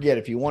 Don't forget,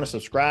 if you want to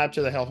subscribe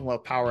to the Health and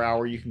Wealth Power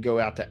Hour, you can go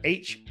out to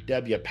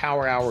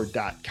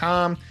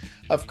hwpowerhour.com.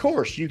 Of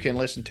course, you can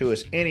listen to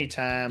us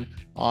anytime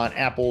on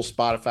Apple,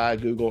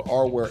 Spotify, Google,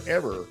 or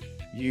wherever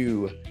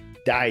you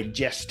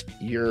digest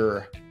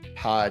your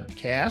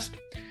podcast.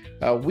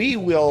 We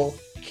will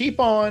keep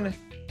on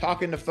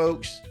talking to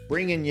folks,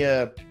 bringing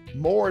you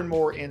more and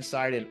more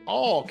insight in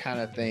all kind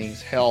of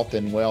things, health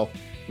and wealth.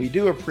 We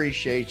do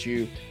appreciate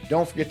you.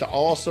 Don't forget to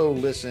also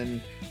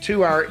listen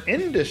to our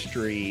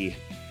industry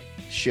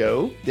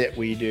show that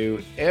we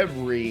do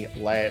every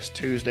last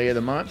Tuesday of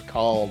the month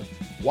called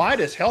Why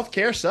Does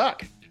Healthcare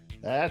Suck?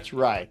 That's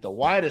right. The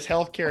Why Does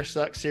Healthcare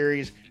Suck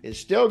series is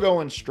still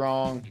going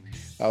strong.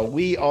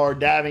 We are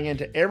diving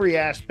into every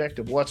aspect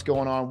of what's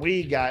going on.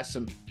 We got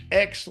some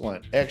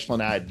excellent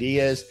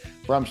ideas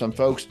from some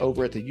folks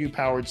over at the U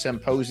Powered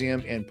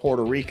Symposium in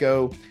Puerto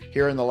Rico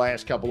here in the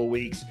last couple of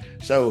weeks.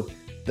 So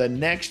the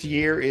next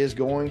year is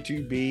going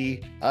to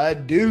be a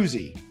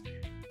doozy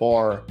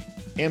for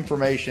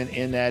information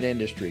in that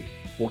industry.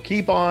 We'll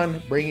keep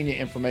on bringing you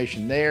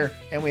information there,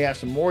 and we have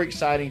some more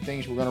exciting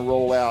things we're going to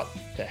roll out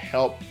to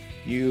help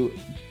you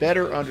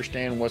better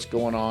understand what's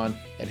going on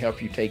and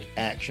help you take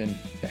action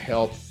to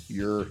help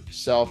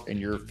yourself and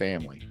your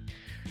family.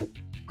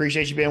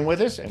 Appreciate you being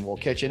with us, and we'll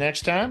catch you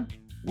next time.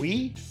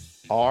 We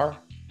are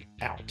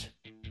out.